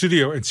a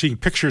studio and seeing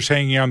pictures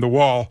hanging on the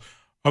wall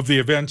of the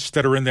events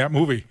that are in that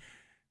movie.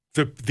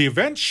 The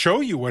events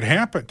show you what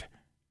happened,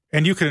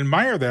 and you can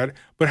admire that,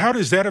 but how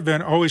does that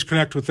event always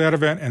connect with that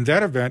event and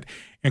that event?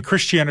 And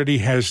Christianity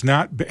has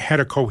not had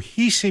a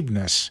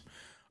cohesiveness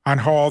on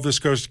how all this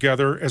goes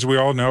together, as we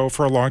all know,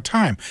 for a long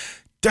time.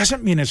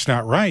 Doesn't mean it's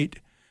not right,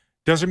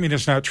 doesn't mean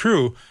it's not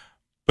true.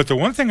 But the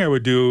one thing I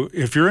would do,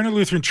 if you're in a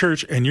Lutheran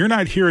church and you're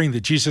not hearing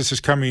that Jesus is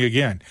coming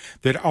again,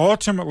 that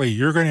ultimately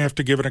you're going to have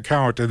to give an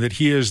account and that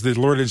he is the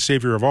Lord and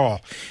Savior of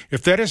all,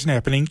 if that isn't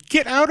happening,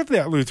 get out of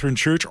that Lutheran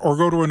church or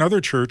go to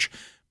another church,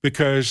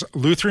 because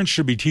Lutherans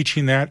should be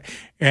teaching that.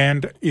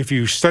 And if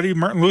you study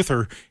Martin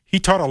Luther, he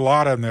taught a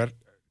lot on that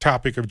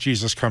topic of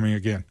Jesus coming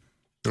again.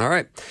 All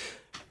right.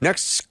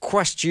 Next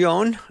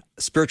question,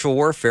 spiritual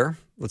warfare.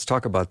 Let's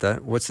talk about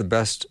that. What's the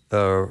best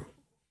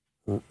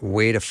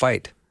way to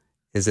fight?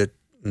 Is it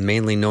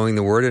mainly knowing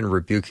the word and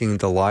rebuking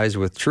the lies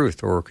with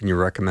truth, or can you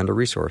recommend a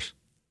resource?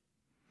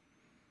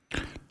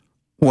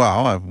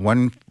 Well,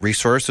 one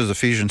resource is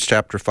Ephesians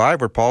chapter 5,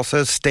 where Paul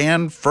says,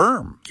 stand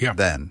firm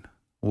then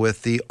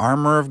with the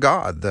armor of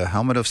God, the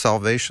helmet of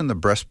salvation, the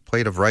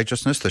breastplate of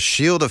righteousness, the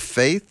shield of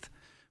faith,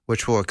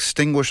 which will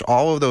extinguish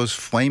all of those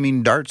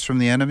flaming darts from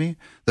the enemy,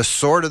 the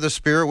sword of the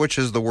Spirit, which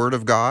is the word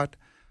of God.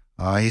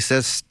 He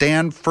says,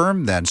 stand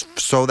firm then,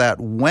 so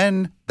that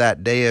when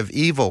that day of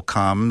evil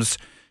comes,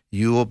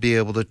 you will be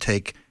able to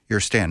take your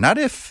stand. Not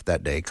if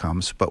that day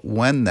comes, but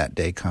when that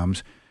day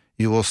comes,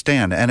 you will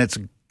stand. And it's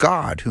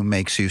God who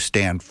makes you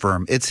stand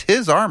firm. It's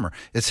his armor.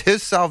 It's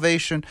his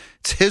salvation.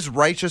 It's his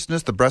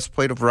righteousness, the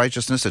breastplate of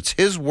righteousness. It's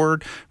his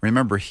word.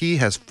 Remember, he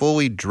has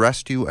fully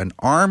dressed you and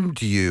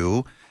armed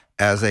you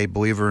as a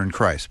believer in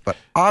Christ. But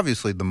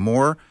obviously, the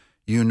more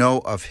you know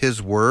of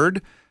his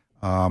word,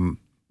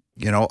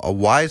 a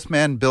wise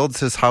man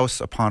builds his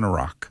house upon a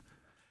rock.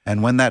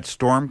 And when that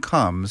storm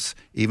comes,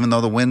 even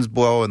though the winds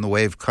blow and the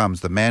wave comes,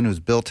 the man who's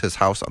built his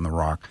house on the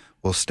rock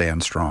will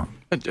stand strong.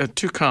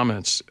 Two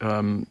comments.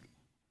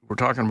 We're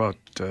talking about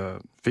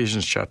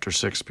Ephesians chapter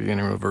 6,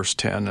 beginning with verse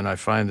 10, and I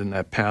find in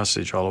that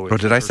passage all the way to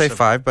did I say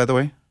 5, by the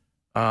way?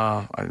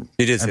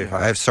 You did say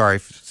 5. I'm sorry,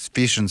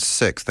 Ephesians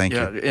 6, thank you.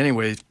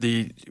 Anyway,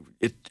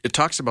 it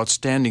talks about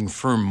standing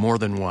firm more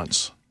than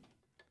once.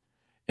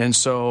 And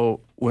so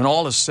when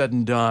all is said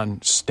and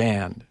done,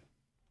 stand.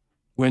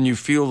 When you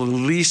feel the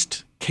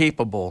least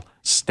capable,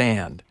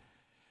 stand.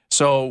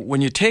 So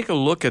when you take a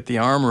look at the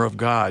armor of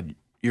God,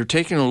 you're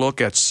taking a look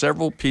at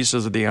several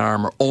pieces of the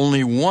armor,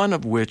 only one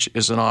of which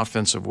is an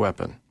offensive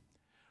weapon.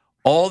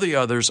 All the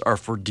others are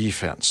for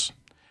defense.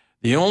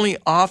 The only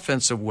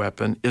offensive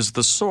weapon is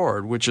the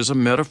sword, which is a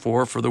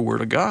metaphor for the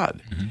Word of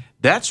God. Mm-hmm.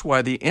 That's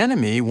why the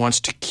enemy wants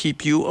to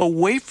keep you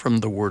away from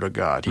the Word of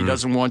God. He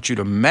doesn't want you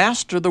to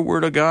master the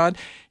Word of God.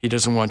 He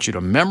doesn't want you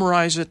to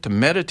memorize it, to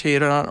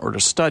meditate on it, or to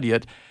study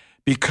it,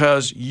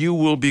 because you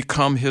will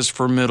become his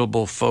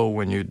formidable foe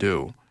when you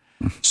do.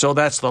 So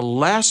that's the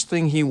last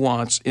thing he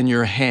wants in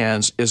your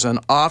hands is an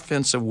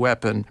offensive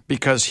weapon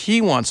because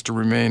he wants to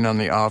remain on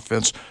the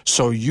offense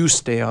so you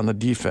stay on the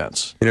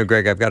defense. You know,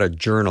 Greg, I've got a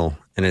journal,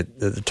 and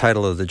the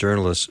title of the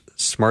journal is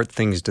Smart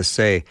Things to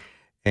Say.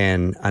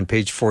 And on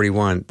page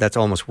 41, that's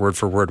almost word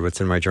for word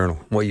what's in my journal,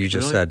 what you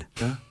just said.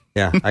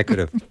 Yeah, I could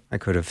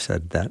have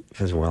said that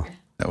as well.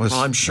 Well,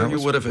 I'm sure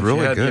you would have if really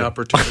you had good. the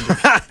opportunity.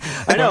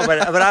 I know,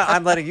 but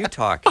I'm letting you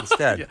talk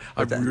instead. Yeah,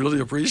 I really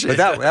appreciate But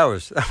that.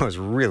 that was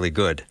really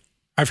good.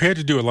 I've had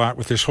to do a lot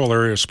with this whole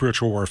area of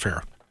spiritual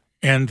warfare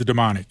and the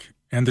demonic.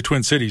 And the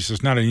Twin Cities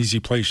is not an easy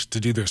place to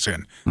do this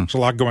in. There's a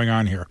lot going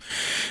on here.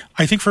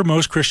 I think for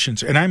most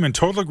Christians, and I'm in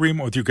total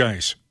agreement with you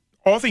guys,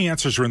 all the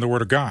answers are in the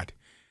Word of God.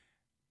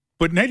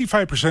 But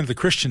 95% of the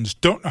Christians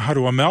don't know how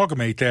to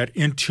amalgamate that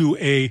into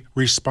a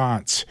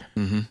response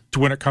to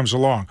when it comes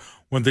along.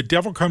 When the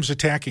devil comes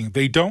attacking,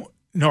 they don't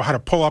know how to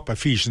pull up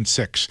Ephesians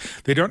 6.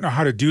 They don't know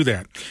how to do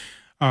that.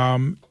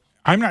 I'm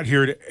not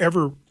here to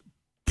ever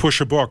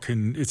push a book,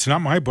 and it's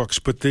not my books,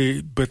 but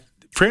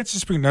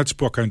Francis McNutt's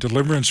book on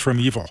deliverance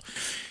from evil.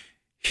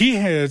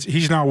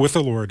 He's now with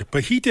the Lord,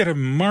 but he did a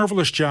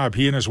marvelous job,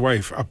 he and his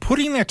wife, of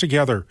putting that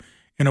together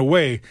in a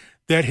way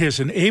that has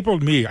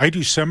enabled me. I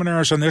do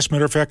seminars on this.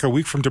 Matter of fact, a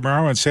week from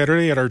tomorrow on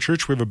Saturday at our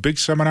church, we have a big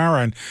seminar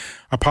on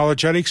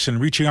apologetics and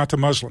reaching out to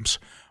Muslims.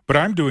 But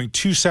I'm doing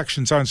 2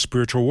 sections on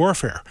spiritual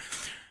warfare.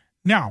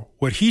 Now,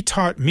 what he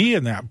taught me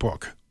in that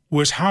book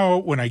was how,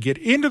 when I get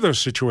into those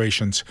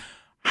situations,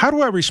 how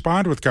do I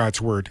respond with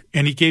God's word?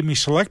 And he gave me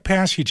select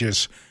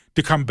passages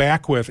to come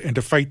back with and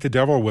to fight the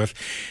devil with.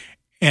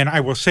 And I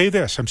will say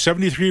this, I'm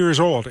 73 years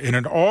old, and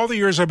in all the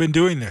years I've been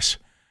doing this,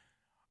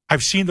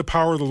 I've seen the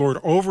power of the Lord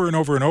over and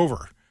over and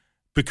over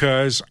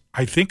because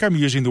I think I'm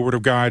using the word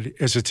of God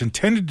as it's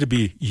intended to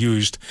be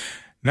used,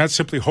 not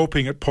simply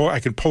hoping I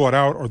can pull it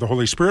out or the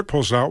Holy Spirit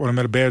pulls it out when I'm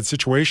in a bad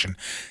situation.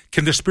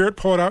 Can the Spirit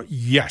pull it out?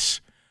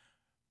 Yes.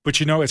 But,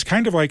 it's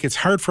kind of like it's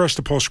hard for us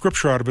to pull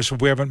Scripture out of us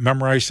if we haven't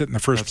memorized it in the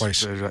first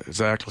place.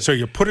 Exactly. So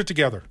you put it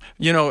together.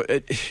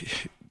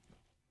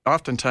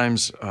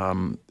 Oftentimes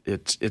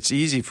it's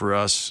easy for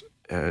us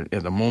in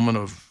the moment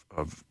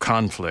of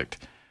conflict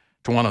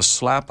to want to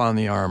slap on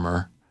the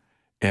armor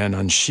and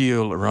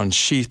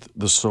unsheath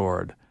the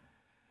sword.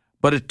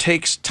 But it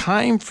takes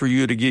time for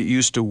you to get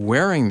used to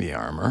wearing the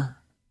armor.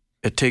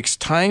 It takes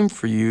time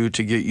for you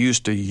to get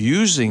used to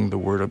using the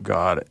Word of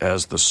God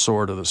as the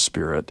sword of the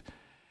Spirit.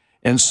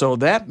 And so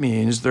that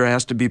means there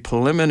has to be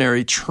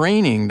preliminary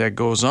training that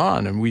goes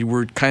on. And we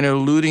were kind of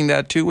alluding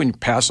that too when you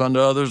pass on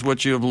to others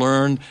what you have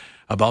learned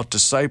about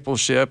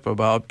discipleship,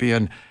 about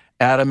being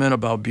adamant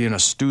about being a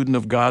student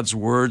of God's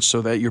Word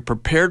so that you're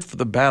prepared for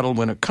the battle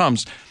when it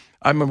comes.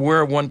 I'm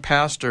aware of one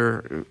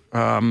pastor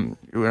when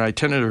I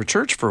attended her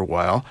church for a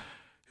while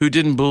who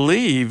didn't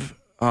believe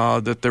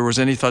that there was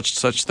any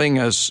such thing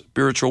as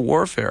spiritual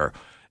warfare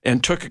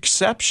and took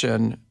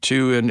exception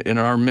to,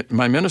 in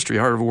my ministry,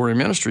 Heart of Warrior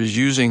Ministries,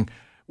 using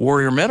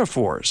warrior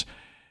metaphors.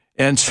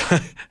 And so,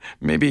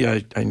 maybe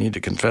I need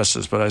to confess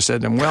this, but I said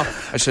to him,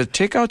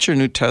 take out your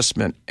New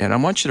Testament and I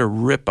want you to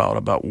rip out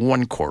about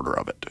 1/4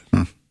 of it.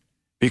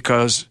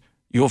 Because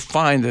you'll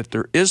find that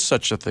there is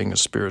such a thing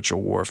as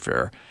spiritual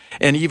warfare.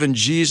 And even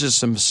Jesus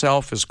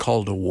himself is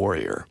called a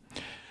warrior.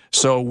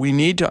 So we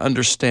need to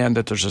understand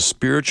that there's a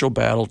spiritual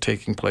battle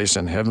taking place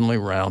in heavenly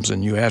realms,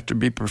 and you have to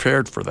be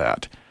prepared for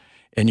that.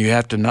 And you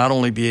have to not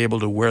only be able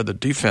to wear the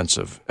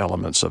defensive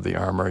elements of the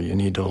armor, you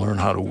need to learn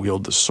how to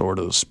wield the sword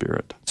of the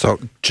Spirit. So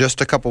just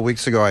a couple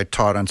weeks ago, I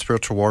taught on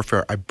spiritual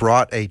warfare. I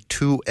brought a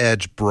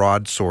 2-edged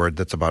broadsword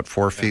that's about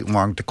 4 feet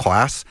long to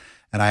class,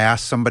 and I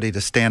asked somebody to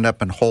stand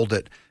up and hold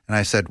it. And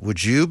I said,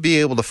 would you be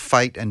able to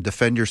fight and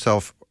defend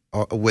yourself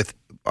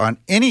on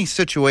any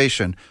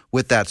situation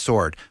with that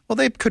sword? Well,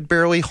 they could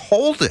barely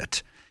hold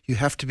it. You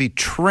have to be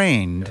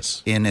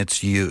trained in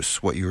its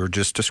use, what you were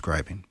just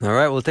describing. All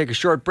right, we'll take a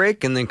short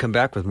break and then come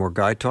back with more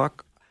Guy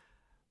Talk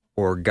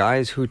or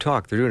Guys Who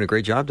Talk. They're doing a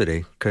great job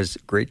today because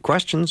great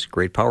questions,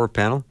 great power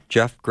panel.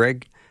 Jeff,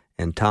 Greg,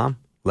 and Tom,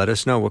 let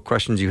us know what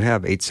questions you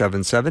have.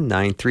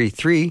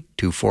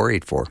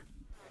 877-933-2484.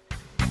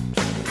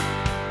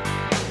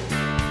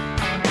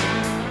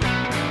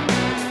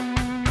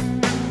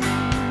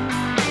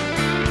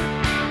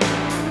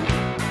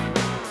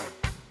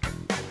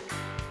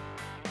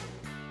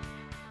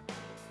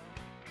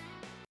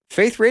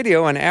 Faith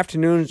Radio and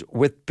Afternoons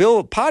with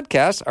Bill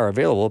podcasts are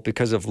available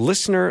because of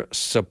listener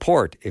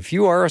support. If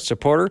you are a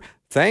supporter,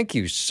 thank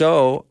you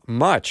so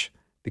much.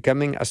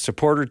 Becoming a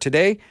supporter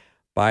today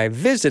by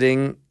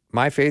visiting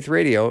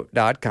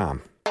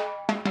myfaithradio.com.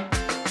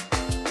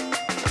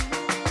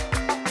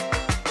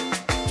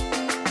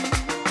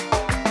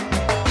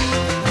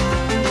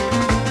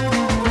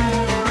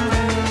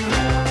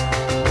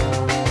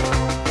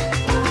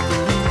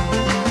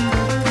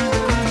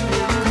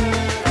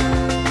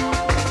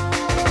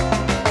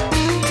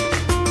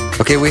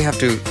 Okay, we have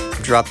to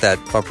drop that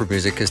bumper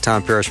music because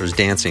Tom Parrish was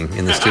dancing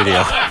in the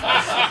studio.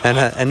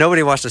 And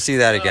nobody wants to see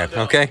that again,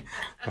 okay?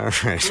 All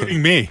right.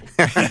 Including me.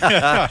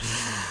 All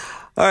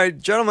right,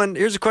 gentlemen,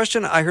 here's a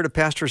question. I heard a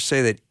pastor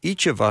say that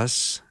each of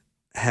us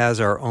has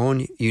our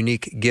own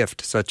unique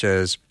gift, such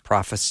as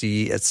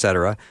prophecy,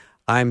 etc.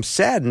 I'm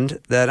saddened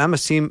that I'm a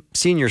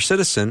senior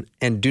citizen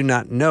and do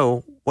not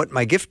know what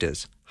my gift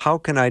is. How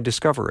can I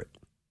discover it?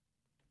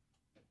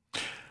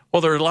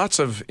 Well, there are lots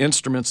of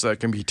instruments that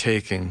can be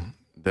taken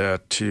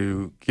that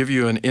to give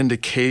you an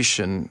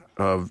indication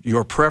of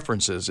your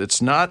preferences.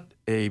 It's not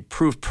a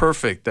proof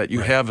perfect that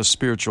you have a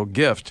spiritual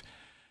gift,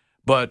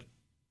 but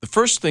the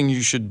first thing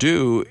you should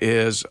do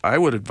is I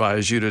would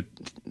advise you to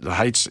the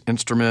Heights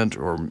instrument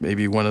or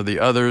maybe one of the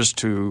others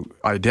to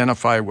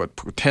identify what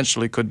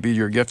potentially could be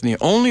your gift. And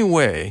the only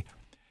way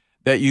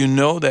that you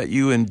know that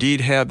you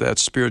indeed have that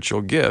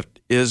spiritual gift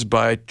is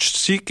by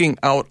seeking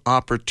out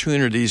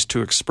opportunities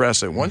to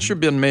express it. Once you've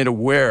been made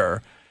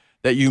aware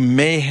that you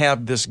may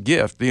have this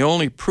gift, the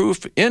only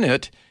proof in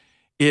it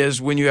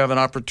is when you have an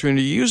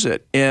opportunity to use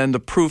it. And the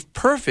proof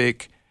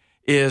perfect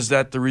is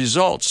that the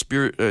result,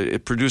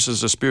 it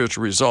produces a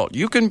spiritual result.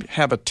 You can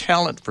have a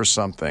talent for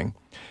something,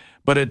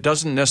 but it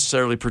doesn't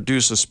necessarily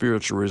produce a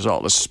spiritual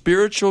result. A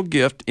spiritual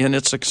gift in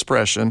its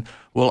expression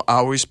will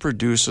always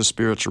produce a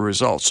spiritual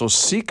result. So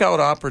seek out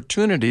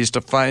opportunities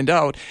to find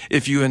out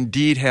if you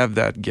indeed have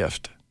that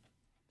gift.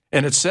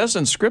 And it says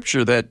in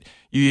Scripture that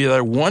you either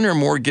have one or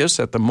more gifts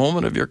at the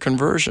moment of your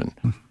conversion.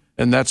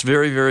 And that's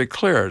very, very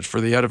clear. It's for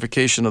the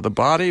edification of the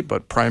body,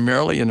 but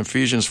primarily in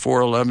Ephesians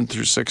 4:11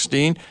 through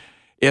 16,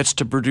 it's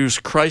to produce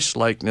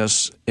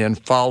Christ-likeness in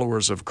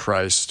followers of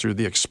Christ through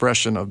the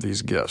expression of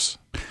these gifts.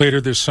 Later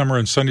this summer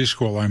in Sunday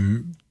school,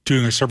 I'm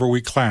doing a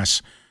several-week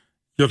class.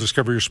 You'll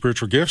discover your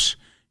spiritual gifts.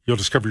 You'll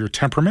discover your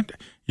temperament.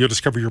 You'll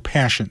discover your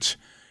passions.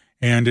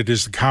 And it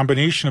is the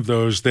combination of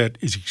those that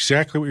is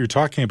exactly what you're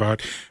talking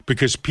about,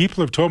 because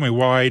people have told me,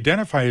 well, I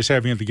identify as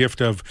having the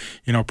gift of,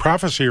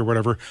 prophecy or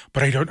whatever,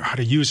 but I don't know how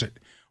to use it.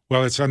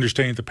 Well, it's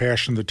understanding the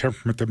passion, the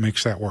temperament that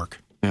makes that work.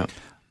 Yeah.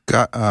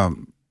 God,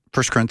 1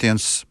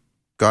 Corinthians,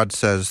 God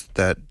says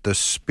that the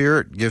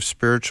Spirit gives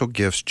spiritual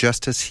gifts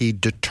just as He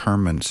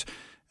determines.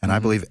 And I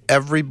believe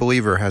every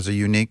believer has a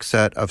unique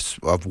set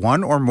of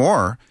one or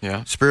more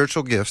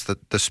spiritual gifts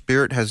that the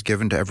Spirit has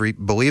given to every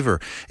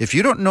believer. If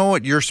you don't know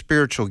what your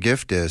spiritual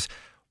gift is,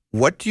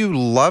 what do you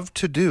love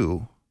to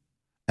do,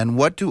 and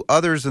what do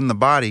others in the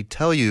body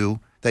tell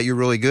you that you're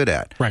really good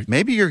at? Right.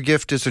 Maybe your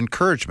gift is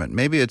encouragement.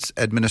 Maybe it's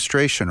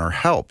administration or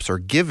helps or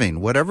giving,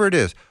 whatever it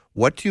is.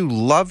 What do you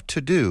love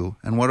to do,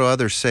 and what do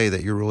others say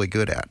that you're really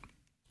good at?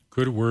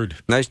 Good word.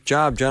 Nice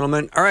job,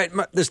 gentlemen. All right,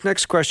 this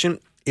next question.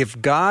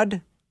 If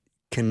God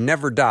can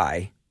never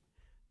die,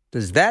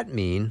 does that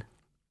mean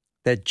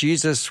that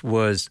Jesus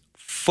was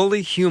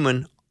fully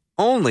human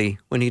only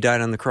when He died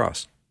on the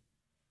cross?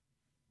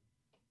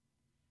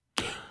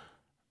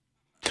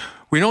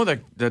 We know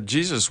that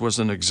Jesus was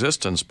in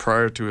existence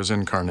prior to His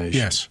incarnation.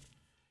 Yes.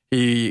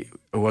 He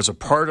was a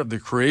part of the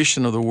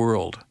creation of the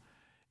world.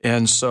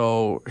 And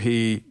so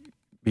He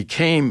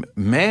became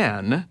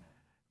man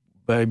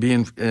by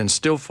being and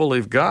still fully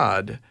of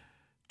God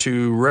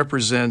to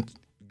represent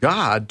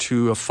God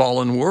to a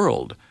fallen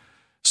world.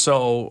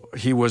 So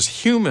He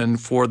was human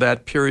for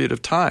that period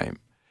of time.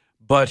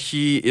 But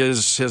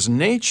His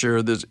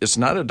nature, it's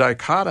not a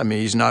dichotomy.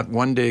 He's not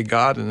one day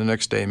God and the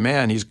next day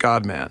man. He's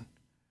God-man.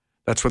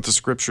 That's what the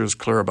Scripture is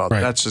clear about.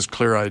 Right. That's His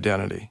clear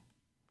identity.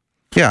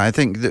 Yeah, I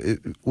think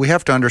we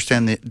have to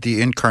understand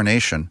the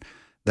incarnation,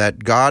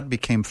 that God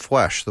became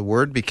flesh, the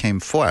Word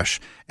became flesh,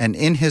 and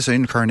in His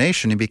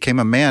incarnation, He became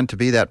a man to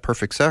be that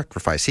perfect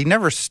sacrifice. He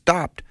never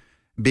stopped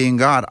being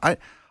God.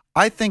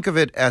 I think of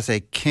it as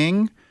a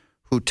king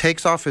who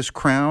takes off his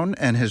crown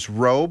and his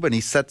robe and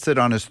he sets it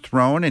on his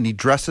throne and he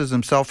dresses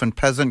himself in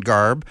peasant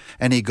garb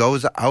and he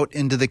goes out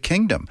into the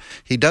kingdom.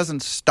 He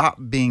doesn't stop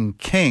being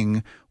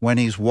king when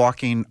he's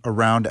walking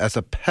around as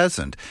a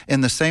peasant.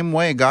 In the same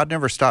way, God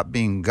never stopped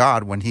being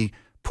God when He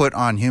put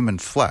on human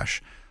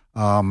flesh.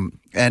 And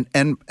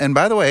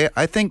by the way,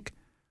 I think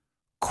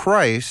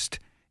Christ,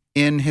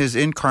 in His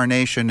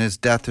incarnation, His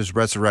death, His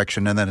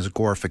resurrection, and then His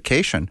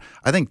glorification,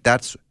 I think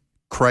that's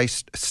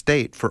Christ's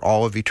state for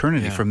all of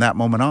eternity from that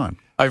moment on.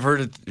 I've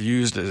heard it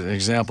used as an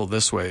example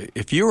this way.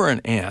 If you were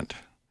an ant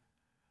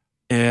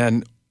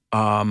and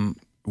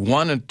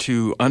wanted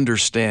to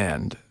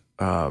understand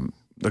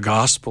the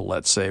gospel,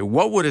 let's say,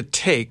 what would it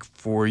take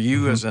for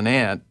you as an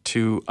ant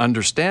to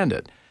understand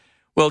it?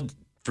 Well,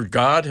 for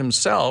God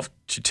Himself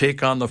to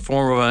take on the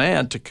form of an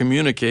ant to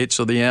communicate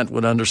so the ant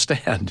would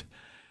understand.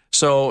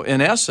 So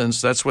in essence,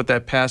 that's what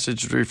that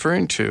passage is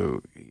referring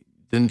to.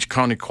 Didn't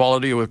count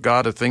equality with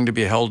God a thing to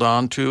be held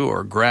on to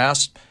or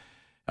grasped.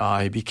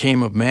 He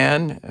became a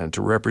man and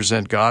to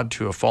represent God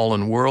to a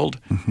fallen world,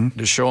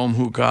 to show Him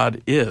who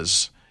God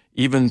is,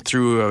 even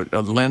through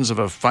a lens of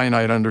a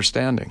finite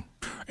understanding.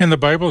 And the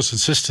Bible is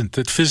insistent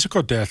that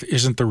physical death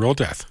isn't the real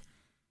death.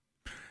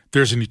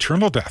 There's an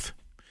eternal death.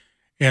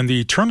 And the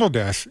eternal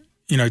death,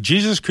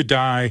 Jesus could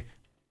die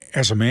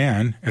as a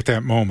man at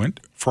that moment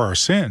for our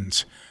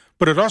sins.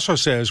 But it also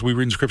says, we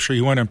read in Scripture,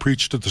 He went and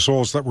preached to the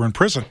souls that were in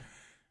prison.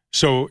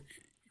 So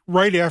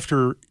right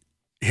after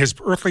His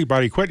earthly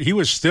body quit, He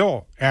was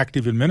still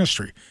active in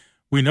ministry.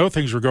 We know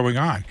things were going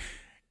on.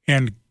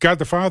 And God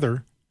the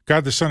Father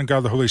God the Son and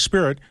God the Holy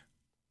Spirit,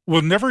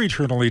 will never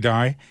eternally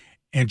die.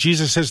 And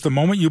Jesus says, the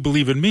moment you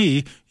believe in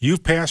me,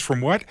 you've passed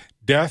from what?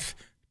 Death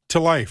to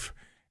life.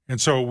 And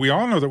so we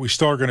all know that we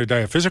still are going to die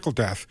a physical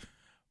death,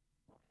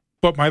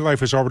 but my life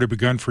has already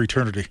begun for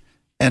eternity.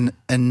 And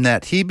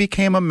that he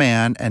became a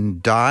man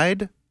and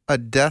died a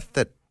death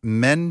that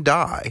men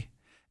die,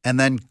 and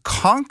then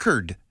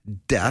conquered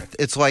death.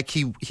 It's like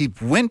he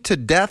went to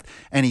death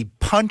and he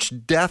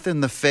punched death in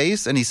the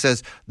face, and he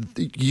says,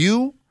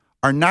 you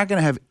are not going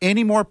to have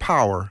any more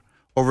power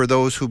over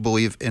those who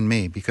believe in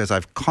me, because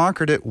I've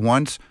conquered it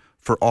once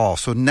for all.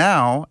 So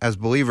now, as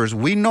believers,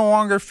 we no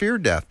longer fear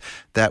death.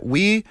 That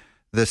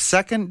the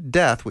second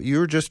death, what you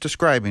were just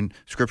describing,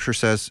 Scripture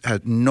says,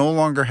 no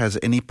longer has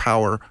any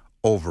power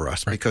over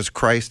us, right, because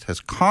Christ has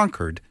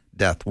conquered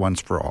death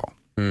once for all.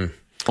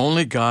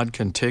 Only God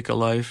can take a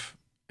life,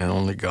 and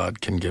only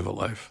God can give a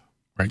life.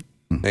 Right.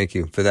 Thank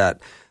you for that.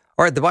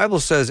 All right, the Bible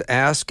says,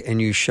 ask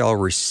and you shall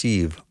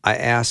receive. I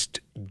asked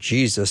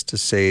Jesus to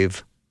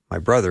save my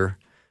brother,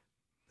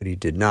 but he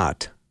did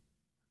not.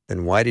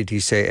 Then why did he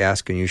say,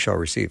 ask and you shall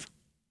receive?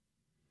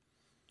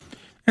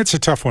 It's a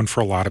tough one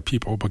for a lot of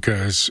people,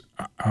 because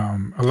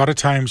a lot of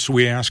times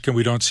we ask and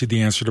we don't see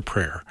the answer to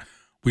prayer.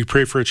 We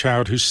pray for a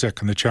child who's sick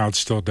and the child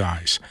still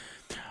dies.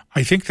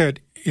 I think that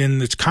in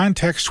this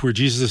context where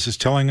Jesus is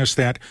telling us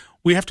that,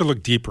 we have to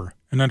look deeper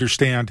and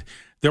understand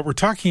that we're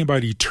talking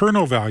about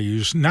eternal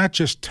values, not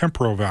just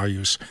temporal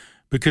values.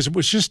 Because if it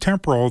was just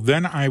temporal,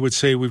 then I would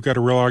say we've got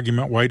a real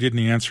argument, why didn't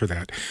he answer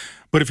that?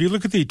 But if you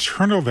look at the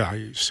eternal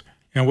values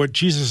and what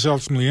Jesus is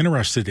ultimately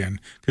interested in,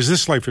 because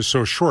this life is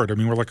so short, I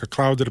mean, we're like a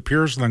cloud that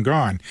appears and then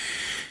gone.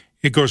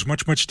 It goes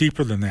much, much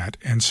deeper than that.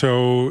 And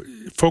so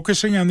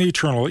focusing on the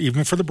eternal,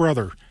 even for the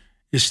brother,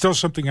 is still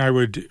something I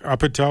would,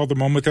 up until the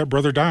moment that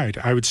brother died,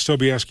 I would still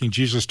be asking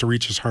Jesus to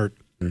reach his heart.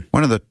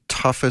 One of the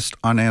toughest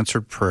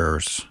unanswered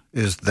prayers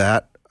is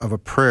that of a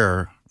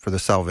prayer for the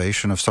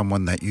salvation of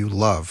someone that you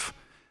love,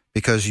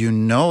 because you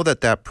know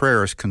that that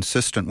prayer is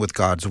consistent with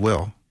God's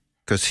will,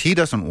 because he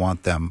doesn't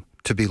want them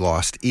to be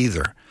lost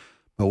either.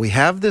 But we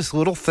have this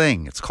little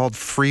thing, it's called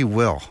free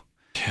will.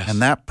 Yes.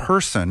 And that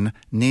person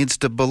needs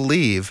to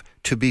believe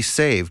to be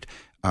saved.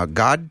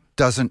 God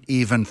doesn't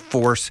even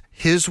force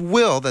his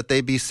will that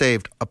they be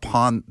saved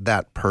upon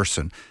that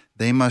person.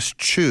 They must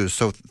choose.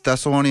 So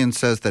Thessalonians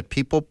says that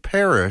people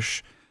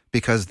perish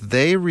because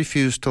they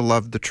refuse to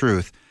love the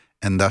truth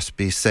and thus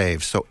be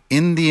saved. So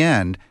in the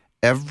end,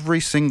 every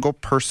single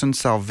person's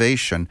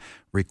salvation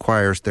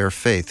requires their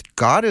faith.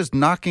 God is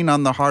knocking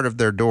on the heart of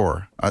their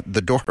door,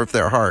 the door of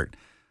their heart,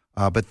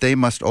 but they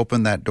must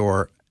open that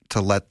door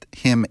to let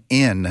him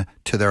in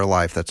to their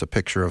life. That's a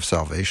picture of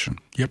salvation.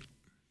 Yep.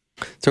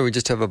 So we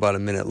just have about a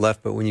minute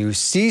left, but when you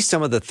see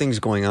some of the things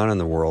going on in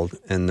the world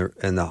and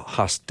the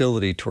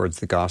hostility towards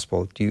the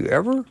gospel, do you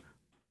ever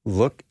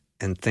look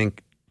and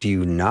think, do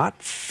you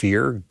not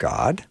fear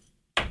God?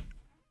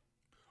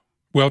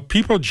 Well,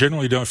 people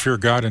generally don't fear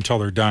God until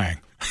they're dying.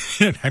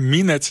 And I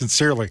mean that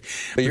sincerely.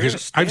 But you're going to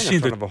stand in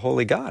front of a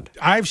holy God.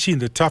 I've seen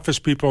the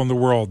toughest people in the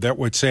world that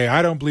would say,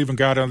 I don't believe in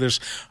God on this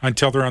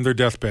until they're on their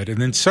deathbed.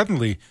 And then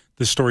suddenly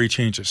the story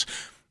changes.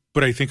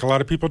 But I think a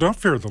lot of people don't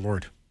fear the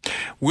Lord.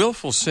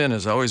 Willful sin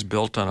is always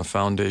built on a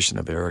foundation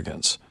of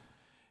arrogance.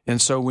 And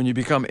so when you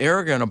become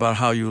arrogant about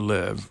how you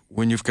live,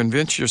 when you've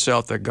convinced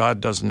yourself that God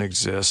doesn't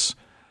exist,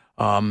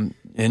 and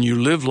you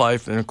live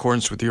life in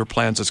accordance with your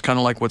plans, it's kind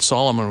of like what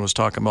Solomon was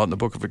talking about in the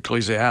book of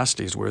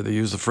Ecclesiastes, where they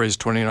use the phrase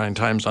 29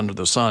 times under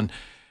the sun.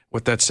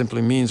 What that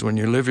simply means, when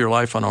you live your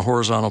life on a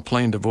horizontal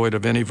plane devoid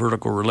of any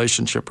vertical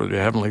relationship with your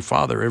Heavenly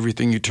Father,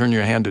 everything you turn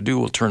your hand to do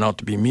will turn out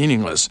to be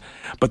meaningless.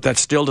 But that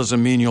still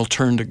doesn't mean you'll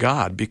turn to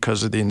God,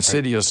 because of the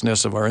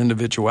insidiousness of our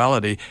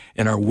individuality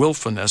and our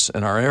willfulness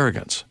and our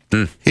arrogance.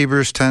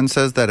 Hebrews 10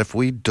 says that if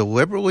we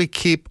deliberately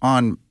keep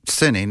on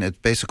sinning, it's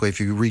basically if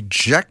you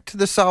reject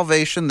the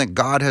salvation that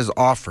God has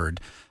offered,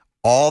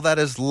 all that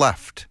is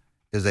left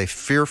is a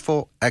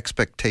fearful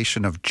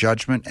expectation of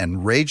judgment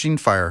and raging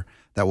fire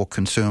that will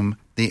consume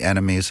the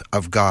enemies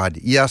of God.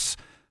 Yes,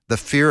 the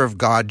fear of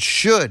God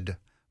should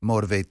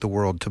motivate the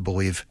world to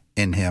believe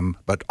in him,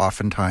 but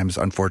oftentimes,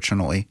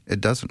 unfortunately,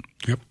 it doesn't.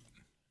 Yep.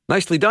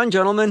 Nicely done,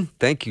 gentlemen.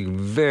 Thank you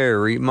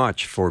very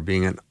much for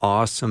being an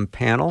awesome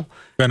panel.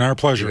 Been our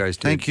pleasure. You guys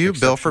did Thank you,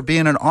 Bill, for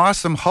being an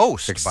awesome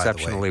host,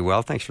 exceptionally by the way.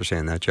 well. Thanks for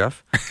saying that,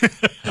 Jeff.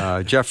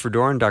 Jeff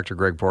Verdorn, Dr.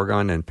 Greg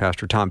Borgon, and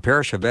Pastor Tom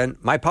Parrish have been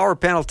my power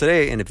panel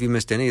today. And if you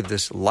missed any of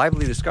this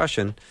lively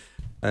discussion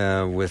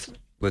with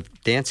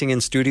dancing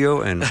in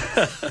studio and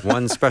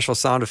one special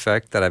sound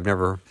effect that I've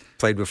never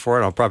played before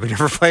and I'll probably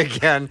never play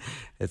again,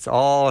 it's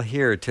all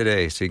here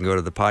today. So you can go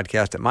to the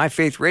podcast at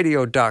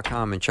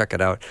myfaithradio.com and check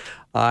it out.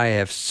 I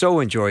have so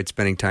enjoyed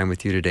spending time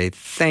with you today.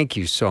 Thank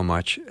you so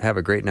much. Have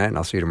a great night, and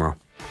I'll see you tomorrow.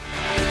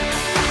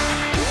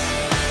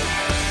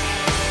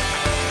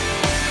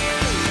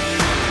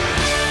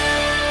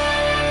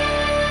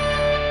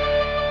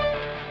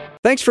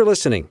 Thanks for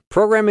listening.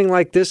 Programming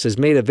like this is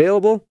made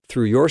available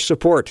through your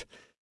support.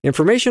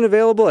 Information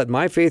available at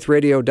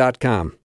myfaithradio.com.